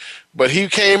me, but he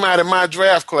came out of my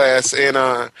draft class,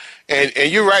 and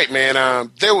you're right, man.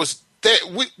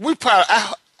 We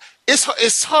probably.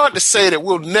 It's hard to say that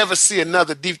we'll never see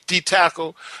another D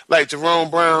tackle like Jerome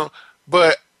Brown,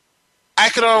 but I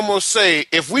could almost say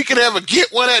if we could ever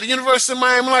get one at the University of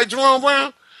Miami like Jerome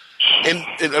Brown, and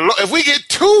if we get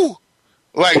 2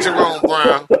 like Jerome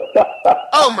Brown,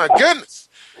 oh my goodness,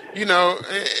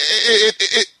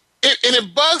 And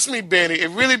it bugs me, Benny.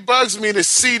 It really bugs me to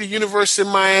see the University of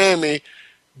Miami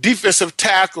defensive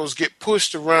tackles get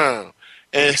pushed around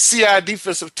and see our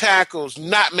defensive tackles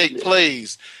not make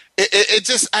plays. It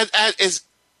just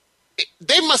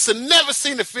they must have never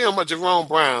seen the film of Jerome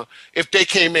Brown if they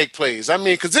can't make plays. I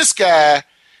mean, because this guy,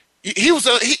 you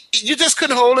just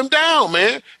couldn't hold him down,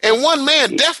 man. And one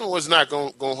man definitely was not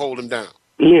going to hold him down.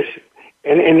 Listen,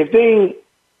 and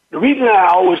the reason I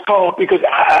always call because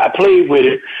I played with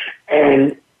it,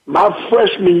 and my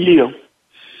freshman year,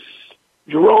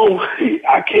 Jerome,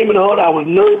 I came in the hut, I was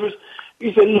nervous.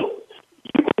 He said, look,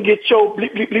 you can get your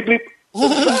bleep, bleep, bleep, bleep. You're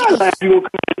going to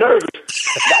come nervous.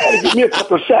 I got to give me a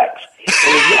couple of sacks. And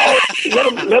if y'all let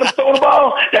him throw the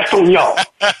ball, that's on y'all.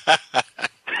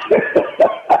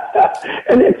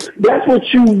 And that's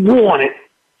what you wanted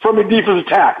from the defensive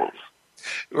tackles.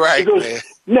 Right, because, man.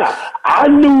 Now, I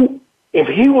knew if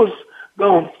he was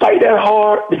going to fight that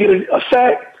hard to get a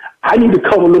sack, I need to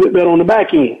cover a little bit better on the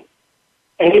back end.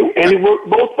 And it worked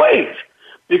both ways.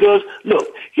 Because, look,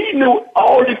 he knew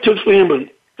all it took for him was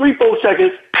 3-4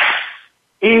 seconds.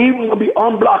 He was going to be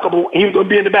unblockable, and he was going to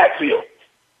be in the backfield.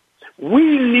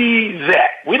 We need that.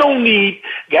 We don't need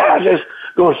guys that's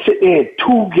going to sit there and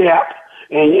two-gap.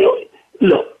 And,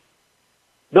 look,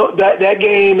 that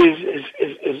game is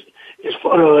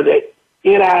for that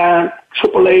NI,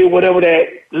 AAA, whatever that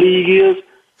league is.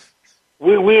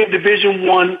 We're in Division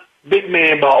I big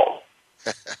man ball.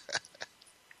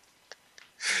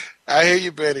 I hear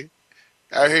you, Benny.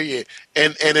 I hear you.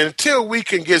 And until we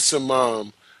can get some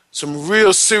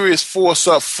real serious force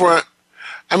up front,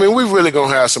 I mean, we really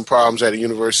gonna have some problems at the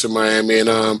University of Miami. And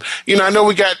I know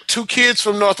we got 2 kids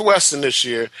from Northwestern this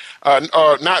year,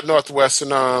 or not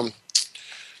Northwestern.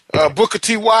 Booker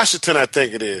T. Washington, I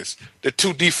think it is.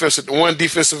 One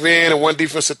defensive end and one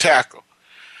defensive tackle.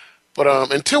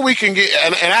 But until we can get,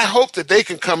 and I hope that they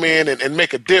can come in and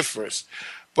make a difference.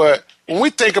 But when we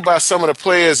think about some of the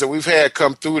players that we've had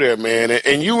come through there, man,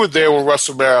 and you were there when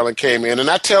Russell Maryland came in, and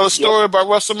I tell a story about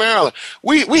Russell Maryland.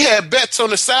 We had bets on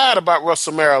the side about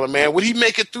Russell Maryland, man. Would he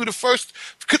make it through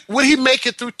would he make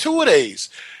it through 2 of these?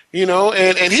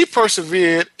 And he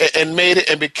persevered and made it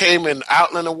and became an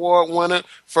Outland Award winner,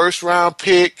 first-round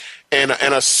pick, and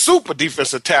a super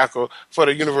defensive tackle for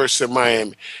the University of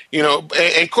Miami.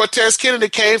 And Cortez Kennedy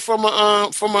came from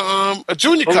a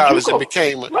junior college and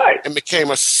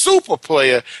became a super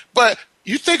player. But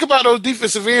you think about those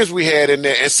defensive ends we had in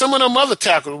there, and some of them other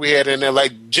tackles we had in there,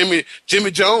 like Jimmy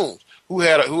Jones, who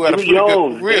had a pretty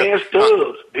good career. Dan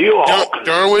Stubbs, Bill Hawkins,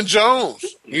 Derwin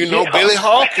Jones, Billy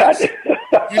Hawkins.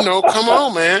 Come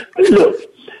on, man. Look,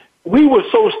 we were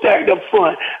so stacked up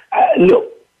front.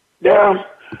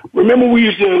 Remember we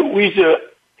used to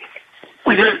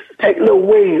take little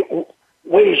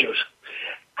wagers.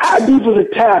 Our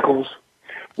defensive tackles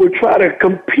would try to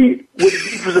compete with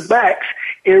the defensive backs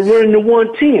and run the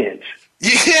 110s.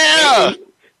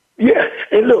 Yeah.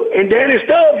 And look, and Danny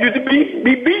Stubbs used to be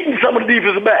beating some of the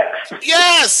defensive backs.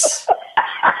 Yes.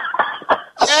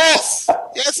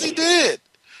 Yes, he did.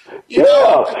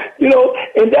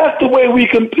 And that's the way we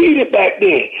competed back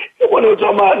then. It wasn't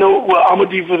talking about, I'm a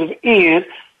defensive end,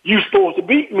 you supposed to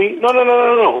beat me.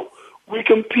 No. We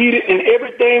competed in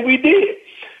everything we did.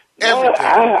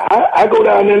 I go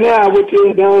down there now. I went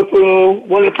down for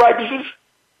one of the practices.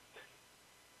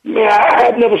 Man, I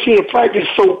have never seen a practice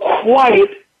so quiet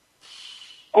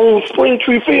on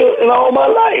Springtree Field in all my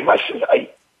life. I said, hey,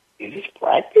 is this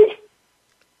practice?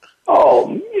 Oh,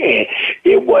 man.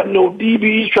 It wasn't no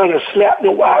DBs trying to slap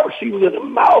no wide receivers in the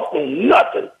mouth or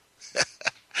nothing.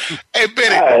 Hey,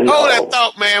 Benny, hold that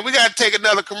thought, man. We got to take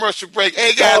another commercial break.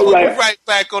 Hey, guys, we'll be right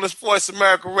back on the Sports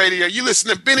America Radio. You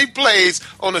listen to Benny Blaze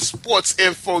on the Sports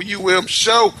Info UM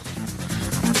show.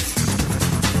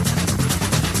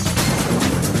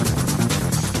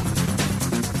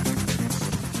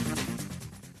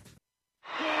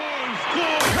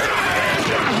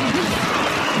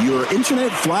 Your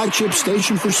internet flagship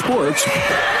station for sports.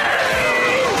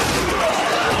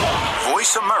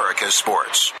 Voice America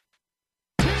Sports.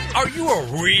 Are you a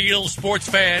real sports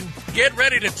fan? Get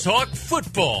ready to talk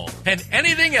football and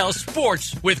anything else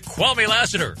sports with Kwame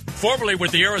Lassiter, formerly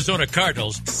with the Arizona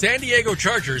Cardinals, San Diego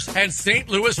Chargers, and St.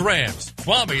 Louis Rams.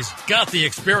 Kwame's got the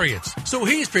experience, so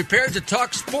he's prepared to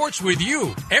talk sports with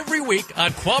you every week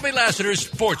on Kwame Lassiter's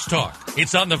Sports Talk.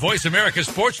 It's on the Voice America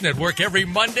Sports Network every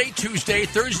Monday, Tuesday,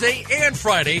 Thursday, and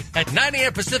Friday at 9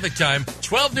 a.m. Pacific Time,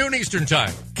 12 noon Eastern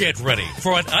Time. Get ready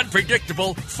for an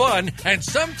unpredictable, fun, and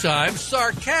sometimes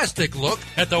sarcastic look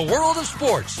at the world of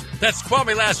sports. That's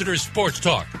Kwame Lassiter's Sports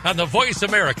Talk on the Voice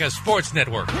America Sports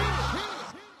Network.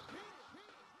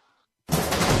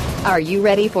 Are you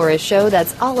ready for a show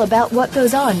that's all about what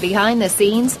goes on behind the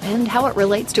scenes and how it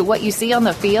relates to what you see on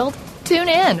the field? Tune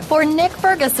in for Nick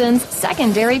Ferguson's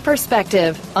Secondary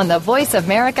Perspective on the Voice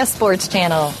America Sports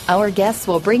Channel. Our guests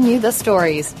will bring you the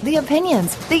stories, the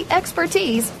opinions, the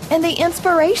expertise, and the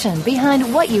inspiration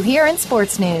behind what you hear in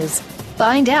sports news.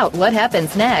 Find out what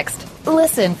happens next.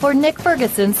 Listen for Nick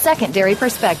Ferguson's Secondary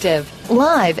Perspective,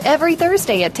 live every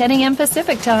Thursday at 10 a.m.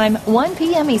 Pacific Time, 1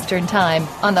 p.m. Eastern Time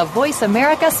on the Voice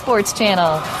America Sports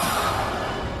Channel.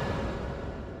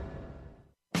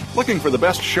 Looking for the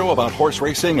best show about horse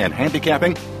racing and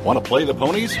handicapping? Want to play the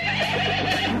ponies?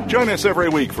 Join us every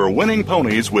week for Winning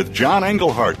Ponies with John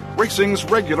Englehart, racing's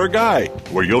regular guy,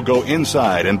 where you'll go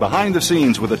inside and behind the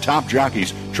scenes with the top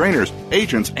jockeys, trainers,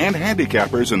 agents, and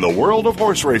handicappers in the world of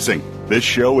horse racing. This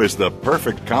show is the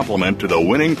perfect complement to the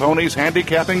Winning Ponies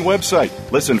handicapping website.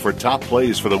 Listen for top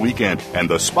plays for the weekend and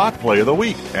the spot play of the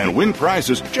week, and win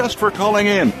prizes just for calling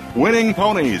in. Winning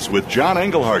Ponies with John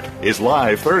Englehart is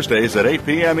live Thursdays at 8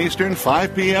 p.m. Eastern,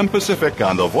 5 p.m. Pacific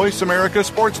on the Voice America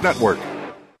Sports Network.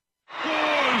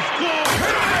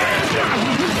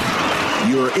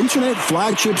 Your internet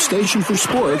flagship station for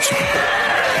sports.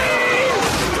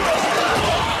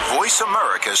 Voice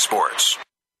America Sports.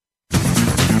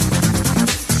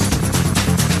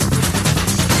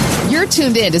 You're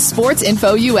tuned in to Sports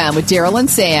Info UM with Daryl and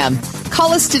Sam.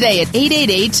 Call us today at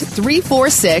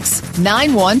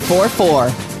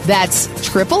 888-346-9144. That's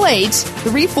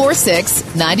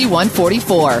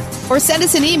 888-346-9144. Or send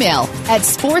us an email at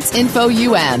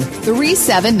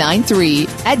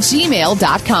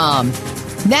sportsinfoum3793@gmail.com.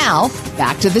 Now,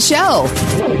 back to the show.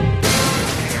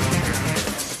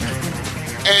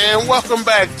 And welcome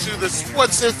back to the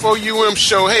Sports Info UM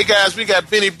show. Hey, guys, we got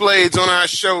Bennie Blades on our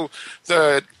show,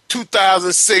 the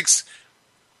 2006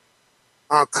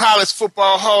 College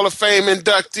Football Hall of Fame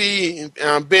inductee.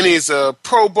 Bennie's a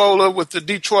Pro Bowler with the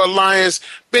Detroit Lions.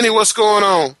 Bennie, what's going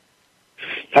on?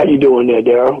 How you doing there,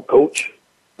 Daryl, Coach?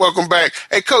 Welcome back.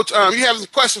 Hey, Coach, you have a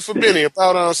question for Bennie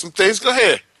about some things. Go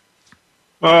ahead.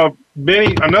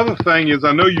 Bennie, another thing is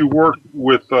I know you work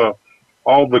with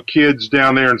all the kids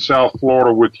down there in South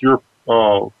Florida with your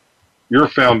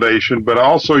foundation, but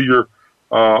also you're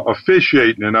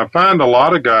officiating. And I find a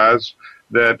lot of guys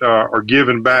that are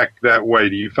giving back that way.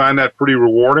 Do you find that pretty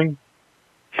rewarding?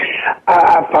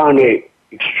 I found it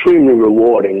extremely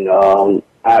rewarding.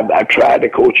 I tried the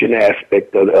coaching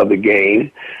aspect of the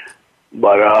game,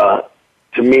 but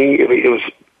to me,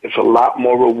 it's a lot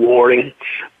more rewarding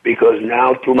because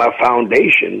now through my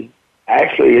foundation,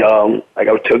 actually, like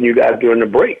I was telling you guys during the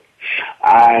break,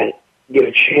 I get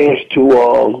a chance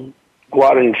to go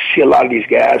out and see a lot of these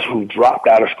guys who dropped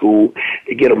out of school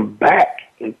to get them back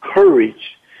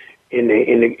encouraged in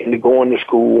the going to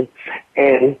school.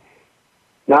 And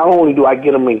not only do I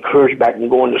get them encouraged back in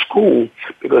going to school,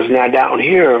 because now down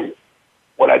here,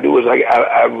 what I do is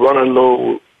I run a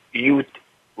little youth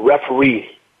referee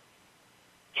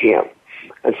camp.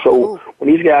 And so when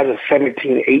these guys are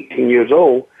 17, 18 years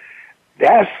old,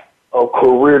 that's a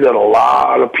career that a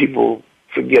lot of people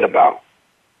forget about.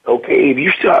 Okay, if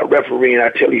you start refereeing, I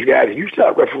tell these guys, if you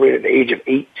start refereeing at the age of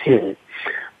 18,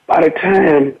 by the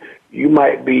time you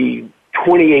might be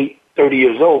 28, 30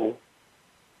 years old,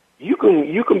 you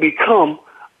can become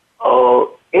an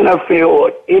NFL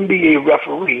or NBA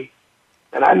referee.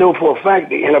 And I know for a fact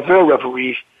the NFL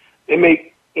referees, they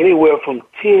make anywhere from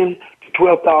 $10,000 to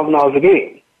 $12,000 a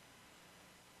game.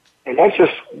 And that's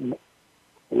just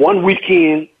one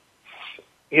weekend,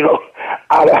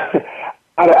 out of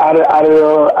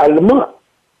the month.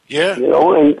 Yeah.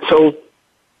 And so,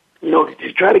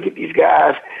 to try to get these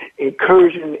guys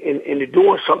encouraged into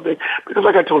doing something, because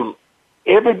like I told them,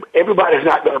 everybody's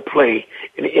not going to play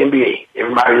in the NBA.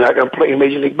 Everybody's not going to play in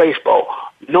Major League Baseball,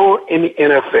 nor in the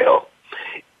NFL.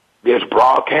 There's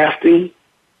broadcasting,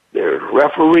 there's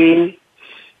refereeing,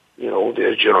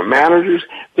 there's general managers.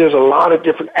 There's a lot of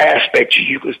different aspects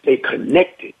you can stay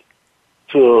connected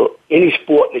to any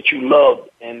sport that you love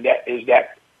and that is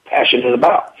that passionate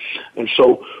about. And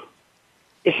so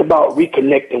it's about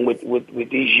reconnecting with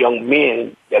these young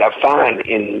men that I find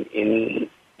in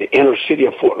the inner city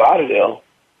of Fort Lauderdale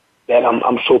that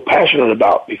I'm so passionate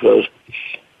about, because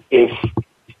if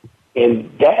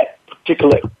in that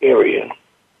particular area,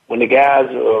 when the guys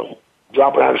are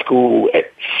dropping out of school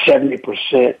at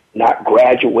 70%, not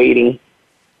graduating,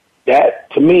 that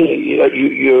to me,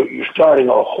 you're starting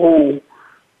a whole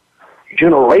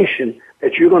generation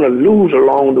that you're going to lose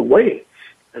along the way.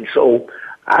 And so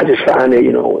I just find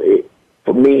that,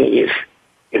 for me, it's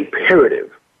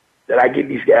imperative that I get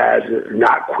these guys to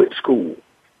not quit school.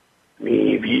 I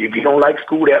mean, if you don't like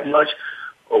school that much,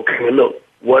 okay, look,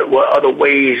 what other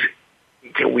ways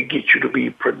can we get you to be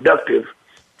productive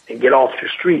and get off the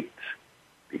streets?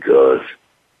 Because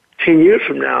 10 years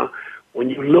from now, when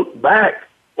you look back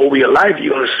over your life,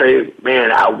 you're going to say,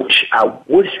 man, I wish I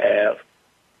would have.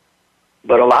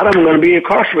 But a lot of them are going to be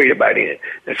incarcerated by then.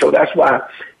 And so that's why,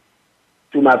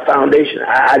 through my foundation,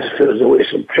 I just feel as though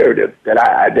it's imperative that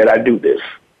I do this.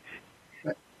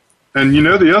 And,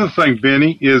 the other thing,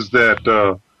 Benny, is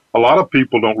that a lot of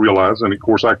people don't realize, and, of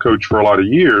course, I coached for a lot of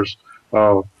years,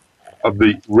 of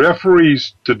the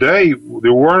referees today,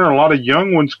 there weren't a lot of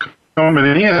young ones coming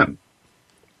in.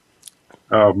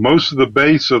 Most of the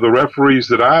base of the referees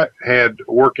that I had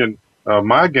working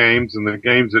my games and the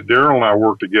games that Daryl and I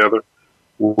worked together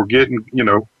were getting,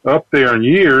 up there in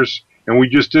years, and we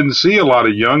just didn't see a lot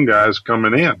of young guys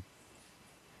coming in.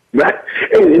 Right,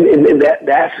 and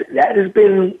that has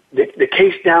been the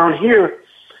case down here,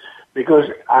 because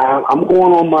I'm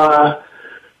going on my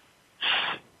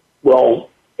 8th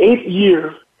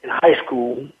year in high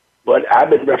school, but I've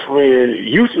been refereeing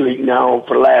youth league now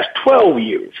for the last 12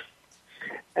 years.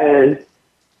 And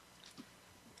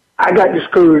I got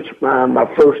discouraged my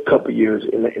first couple of years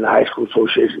in the high school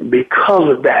association because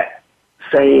of that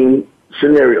same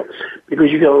scenario.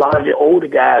 Because you get a lot of the older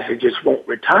guys that just won't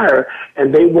retire,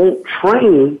 and they won't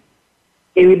train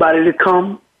anybody to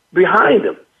come behind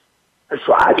them. And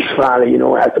so I just finally,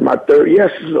 after my third year,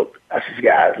 I said,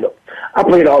 guys, look, I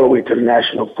played all the way to the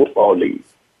National Football League.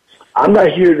 I'm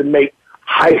not here to make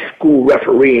high school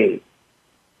refereeing.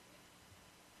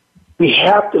 We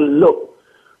have to look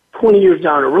 20 years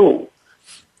down the road.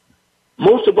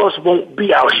 Most of us won't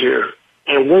be out here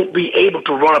and won't be able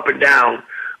to run up and down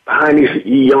behind these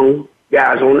young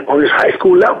guys on this high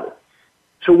school level.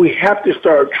 So we have to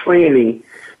start training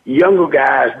younger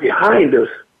guys behind us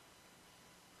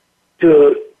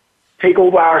to take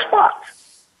over our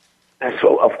spots. And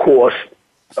so, of course,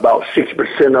 about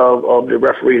 60% of the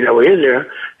referees that were in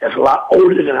there, that's a lot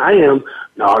older than I am.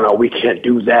 No, we can't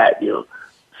do that.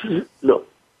 Look,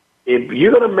 if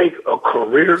you're going to make a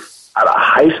career out of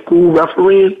high school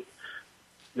refereeing,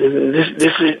 then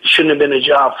this shouldn't have been a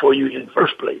job for you in the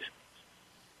first place.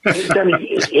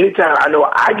 Anytime I know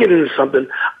I get into something,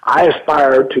 I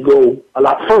aspire to go a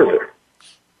lot further.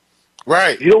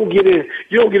 Right. You don't get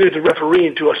into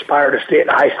refereeing to aspire to stay at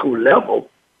the high school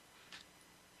level.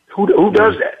 Who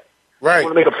does that? Right. You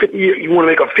want to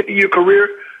make a 50-year career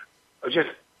or just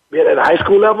be at the high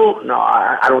school level? No,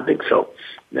 I don't think so.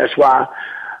 That's why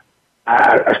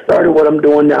I started what I'm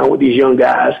doing now with these young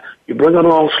guys. You bring them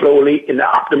along slowly in the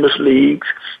Optimus leagues,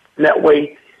 and that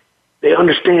way they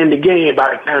understand the game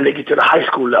by the time they get to the high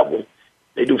school level.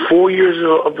 They do 4 years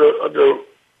of the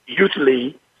youth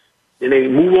league, then they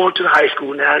move on to the high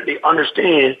school. Now they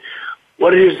understand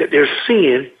what it is that they're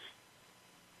seeing,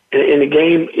 and the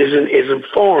game isn't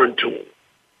foreign to them.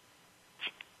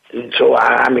 And so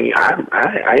I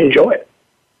enjoy it.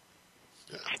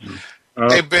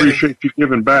 I appreciate you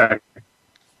giving back.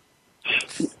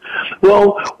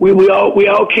 Well, we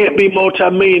all can't be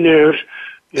multimillionaires.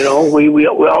 We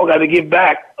all got to give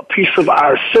back a piece of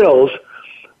ourselves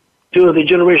to the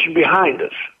generation behind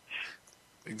us.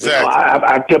 Exactly.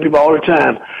 I tell people all the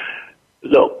time,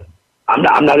 look,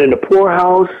 I'm not in the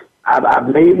poorhouse. I've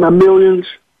made my millions.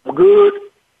 I'm good.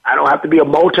 I don't have to be a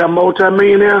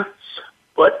multimillionaire,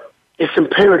 but it's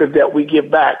imperative that we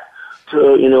give back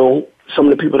to some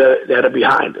of the people that are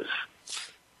behind us.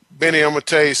 Benny, I'm gonna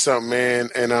tell you something, man.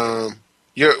 And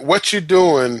what you're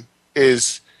doing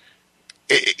is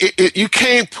you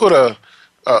can't put a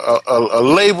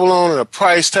label on it, a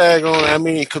price tag on it. I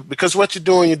mean, because what you're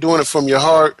doing it from your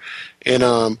heart. And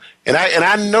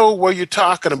I know what you're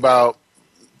talking about.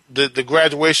 The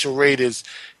graduation rate is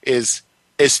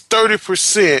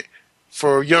 30%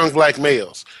 for young black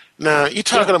males. Now, you're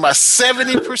talking about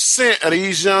 70% of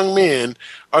these young men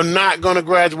are not going to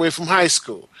graduate from high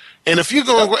school. And if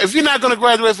you're not going to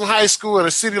graduate from high school in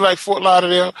a city like Fort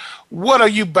Lauderdale, what are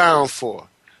you bound for?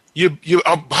 You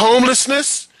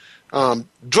homelessness,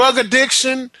 drug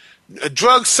addiction,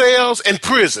 drug sales, and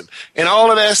prison, and all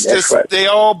of that's right. They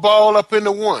all ball up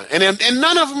into one, and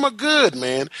none of them are good,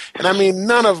 man. And I mean,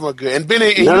 none of them are good. And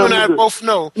Benny, and you and I both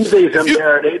know.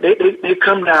 They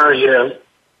come down here,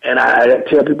 and I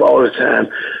tell people all the time,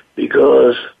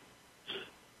 because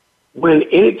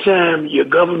anytime your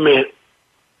government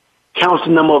counts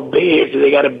the number of beds that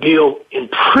they got to build in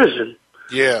prison,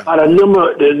 by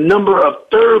the number of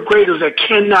third graders that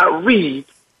cannot read,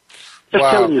 that's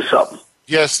telling you something.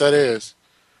 Yes, that is.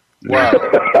 Wow.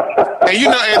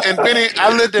 And and Benny,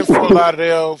 I lived in Fort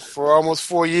Lauderdale for almost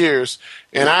 4 years,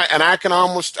 and I can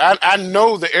almost I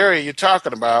know the area you're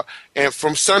talking about, and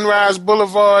from Sunrise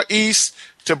Boulevard East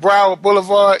to Broward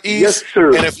Boulevard East, yes,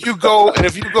 sir. and if you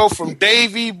go from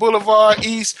Davie Boulevard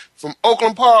East, from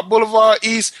Oakland Park Boulevard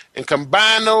East, and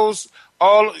combine those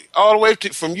all the way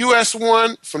from US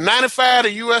 1, from 95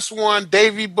 to US 1,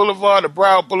 Davie Boulevard to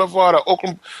Broward Boulevard, or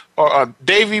Oakland or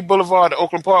Davie Boulevard to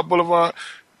Oakland Park Boulevard,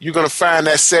 you're going to find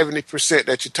that 70%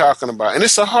 that you're talking about. And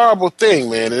it's a horrible thing,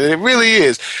 man. And it really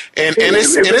is. And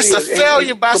it's a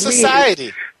failure by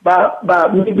society. By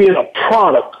me being a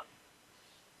product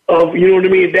of, you know what I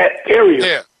mean, that area.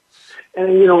 Yeah.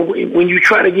 And, when you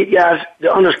try to get guys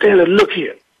to understand that, look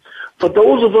here, for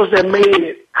those of us that made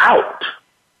it out,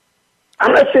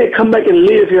 I'm not saying come back and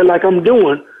live here like I'm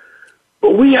doing,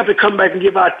 but we have to come back and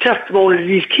give our testimony to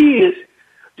these kids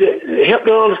to help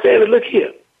them understand that, look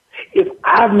here, if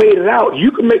I've made it out,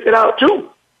 you can make it out too.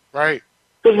 Right.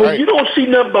 Because when you don't see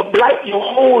nothing but blight your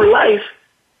whole life,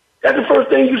 that's the first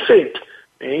thing you say.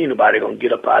 Man, ain't nobody going to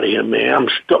get up out of here, man. I'm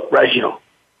stuck right here.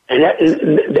 And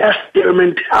that's their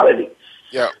mentality.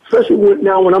 Yeah. Especially when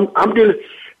I'm dealing,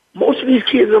 most of these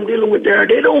kids I'm dealing with there,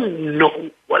 they don't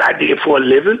know what I did for a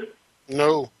living.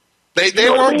 No. They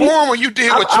weren't born when you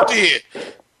did what you did.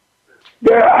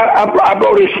 Yeah, I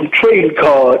brought in some trading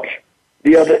cards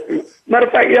matter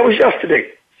of fact, that was yesterday,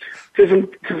 to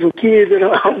some kids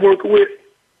that I'm working with.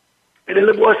 And the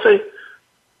little boy say,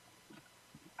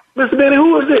 Mr. Bennie,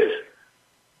 who is this?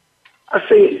 I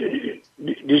say,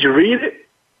 did you read it?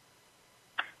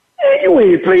 Hey, you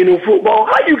ain't playing no football.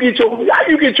 How you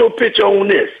get your picture on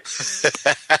this?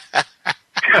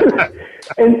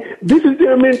 And this is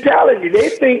their mentality. They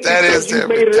think that because you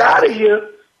made it out of here,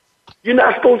 you're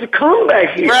not supposed to come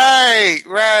back here.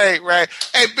 Right.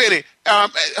 Hey, Bennie,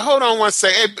 hold on one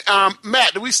second. Hey,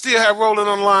 Matt, do we still have Roland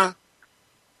on the line?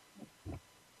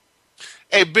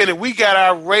 Hey, Bennie, we got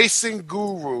our racing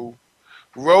guru,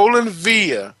 Roland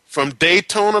Villa, from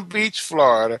Daytona Beach,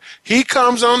 Florida. He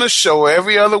comes on the show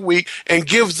every other week and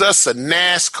gives us a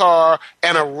NASCAR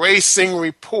and a racing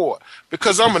report.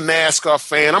 Because I'm a NASCAR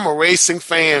fan, I'm a racing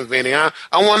fan, Bennie. I'm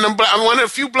one of a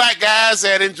few black guys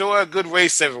that enjoy a good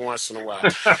race every once in a while.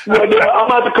 Well, I'm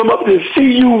about to come up and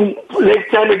see you next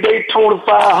time at Daytona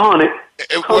 500.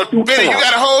 Well, Bennie, you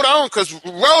got to hold on, because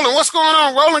Roland, what's going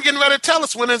on? Roland getting ready to tell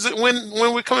us when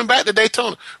we're coming back to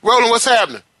Daytona. Roland, what's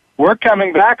happening? We're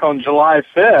coming back on July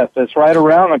 5th. It's right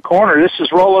around the corner. This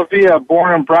is Roland Villa,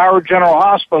 born in Broward General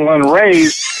Hospital and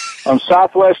raised on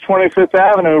Southwest 25th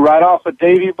Avenue, right off of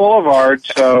Davie Boulevard.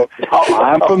 So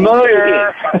I'm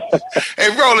familiar. Hey,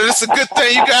 Roland, it's a good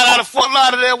thing you got out of Fort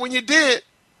Lauderdale when you did.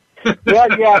 Yeah,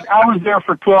 I was there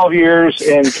for 12 years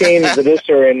and came to this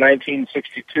area in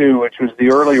 1962, which was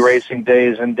the early racing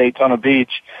days in Daytona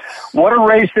Beach. What a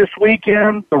race this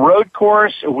weekend. The road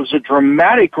course, it was a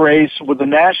dramatic race with the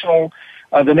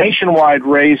nationwide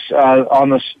race on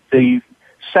the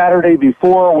Saturday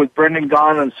before with Brendan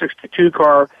Gaughan and 62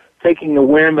 car taking the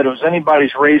win, but it was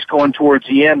anybody's race going towards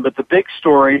the end. But the big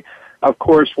story, of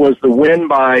course, was the win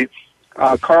by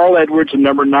Carl Edwards and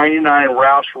number 99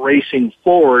 Roush Racing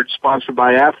Ford, sponsored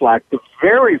by Aflac. The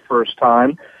very first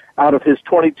time out of his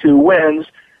 22 wins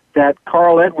that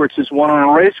Carl Edwards has won on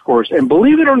a race course. And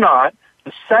believe it or not,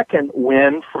 the second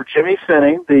win for Jimmy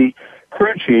Finning, the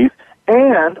crew chief,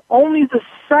 and only the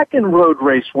second road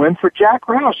race win for Jack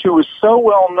Roush, who was so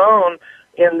well known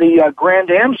in the Grand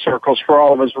Am circles for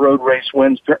all of his road race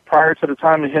wins prior to the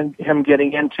time of him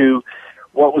getting into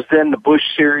what was then the Busch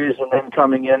Series and then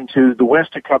coming into the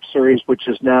Westa Cup Series, which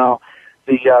is now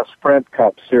the Sprint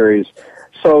Cup Series.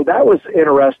 So that was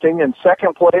interesting. And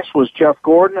second place was Jeff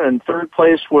Gordon, and third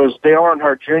place was Dale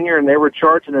Earnhardt Jr., and they were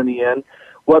charging in the end.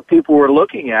 What people were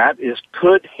looking at is,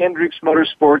 could Hendricks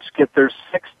Motorsports get their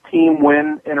 6th-team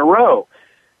win in a row?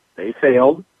 They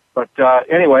failed. But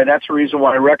anyway, that's the reason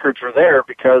why records are there,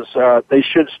 because they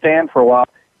should stand for a while.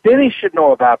 Bennie should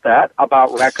know about that,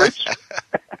 about records.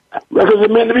 Records are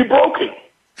meant to be broken.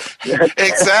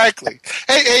 Exactly.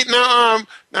 Hey, now,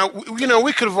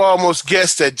 we could have almost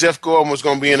guessed that Jeff Gordon was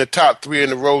going to be in the top 3 in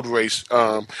the road race.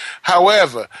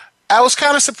 However, I was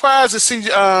kind of surprised to see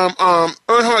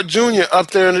Earnhardt Jr.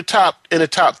 up there in the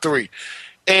top 3.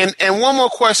 And one more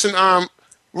question,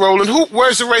 Roland,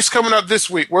 where's the race coming up this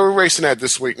week? Where are we racing at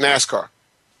this week, NASCAR?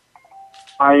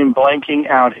 I am blanking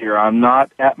out here. I'm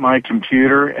not at my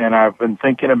computer, and I've been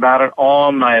thinking about it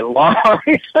all night long.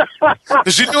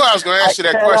 Because you knew I was going to ask you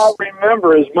that question. I cannot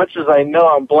remember as much as I know.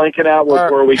 I'm blanking out with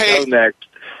where we go next.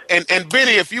 And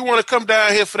Bennie, if you want to come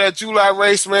down here for that July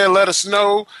race, man, let us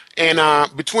know. And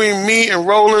between me and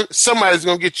Roland, somebody's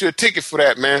going to get you a ticket for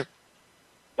that, man.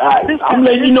 I'm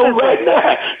letting you know right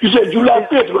now. You said July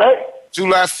 5th, right?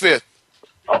 July 5th.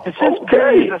 Is this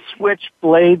Bennie the Switch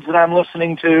Blades that I'm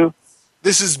listening to?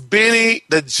 This is Bennie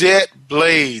the Jet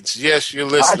Blades. Yes, you're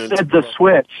listening. I said the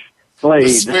Switch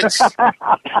Blades. The switch.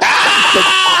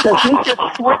 Because he could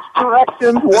switch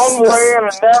directions one way and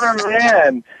another,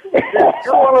 man.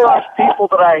 You're one of those people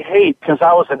that I hate because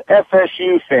I was an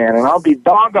FSU fan, and I'll be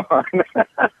doggone.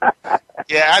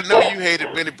 Yeah, I know you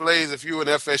hated Bennie Blades if you were an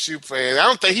FSU fan. I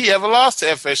don't think he ever lost to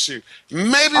FSU.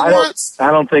 Maybe once.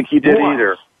 I don't think he did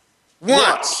either.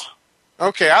 Once.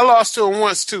 Okay, I lost to him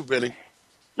once too, Bennie.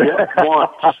 Yeah,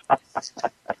 once.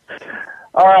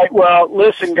 All right, well,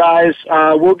 listen, guys,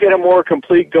 we'll get a more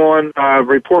complete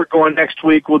report going next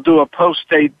week. We'll do a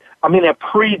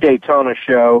pre-Daytona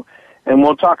show, and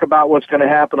we'll talk about what's going to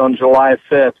happen on July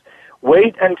 5th.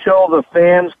 Wait until the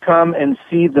fans come and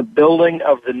see the building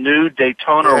of the new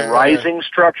Daytona Rising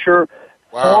structure.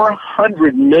 Wow.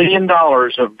 $400 million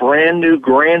of brand new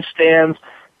grandstands,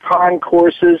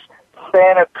 concourses,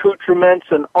 fan accoutrements,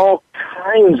 and all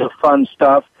kinds of fun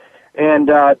stuff. And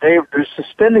they're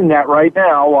suspending that right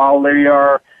now while they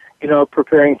are,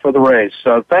 preparing for the race.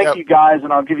 So thank you guys,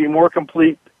 and I'll give you a more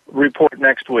complete report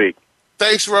next week.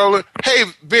 Thanks, Roland. Hey,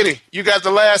 Bennie, you got the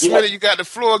last minute. You got the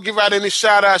floor. Give out any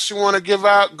shout-outs you want to give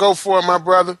out. Go for it, my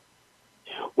brother.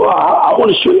 Well, I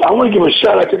want to give a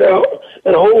shout-out to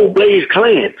that whole Blaze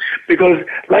clan because,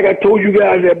 like I told you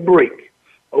guys at break,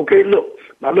 okay, look,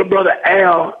 my little brother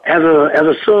Al has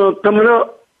a son coming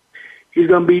up. He's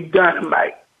going to be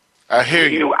dynamite. I hear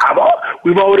you.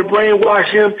 We've already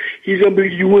brainwashed him. He's going to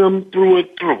be UM through and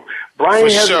through. Brian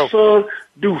has a son,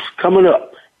 Deuce, coming up.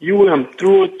 UM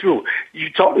through and through. You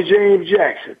talk to James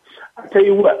Jackson. I tell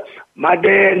you what, my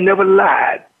dad never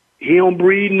lied. He don't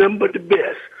breed nothing but the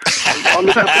best. All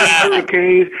the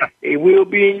Hurricanes, it will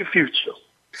be in your future.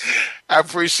 I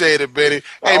appreciate it, Bennie.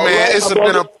 Hey, man, it's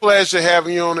been a pleasure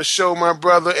having you on the show, my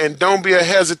brother. And don't be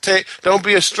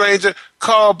a stranger.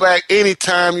 Call back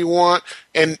anytime you want.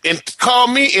 And call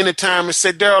me anytime and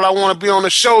say, Daryl, I want to be on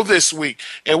the show this week.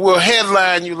 And we'll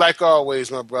headline you like always,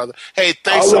 my brother. Hey,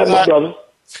 thanks a lot. My brother.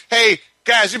 Hey,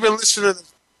 guys, you've been listening to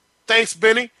thanks,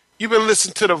 Bennie. You've been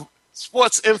listening to the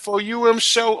Sports Info UM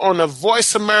show on the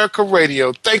Voice America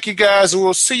Radio. Thank you, guys, and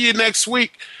we'll see you next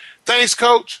week. Thanks,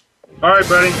 Coach. All right,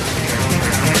 buddy.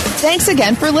 Thanks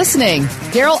again for listening.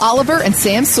 Daryl Oliver and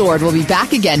Sam Sword will be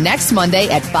back again next Monday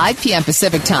at 5 p.m.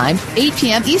 Pacific Time, 8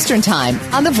 p.m. Eastern Time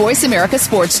on the Voice America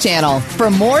Sports Channel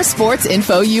for more Sports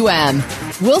Info UM.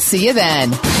 We'll see you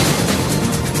then.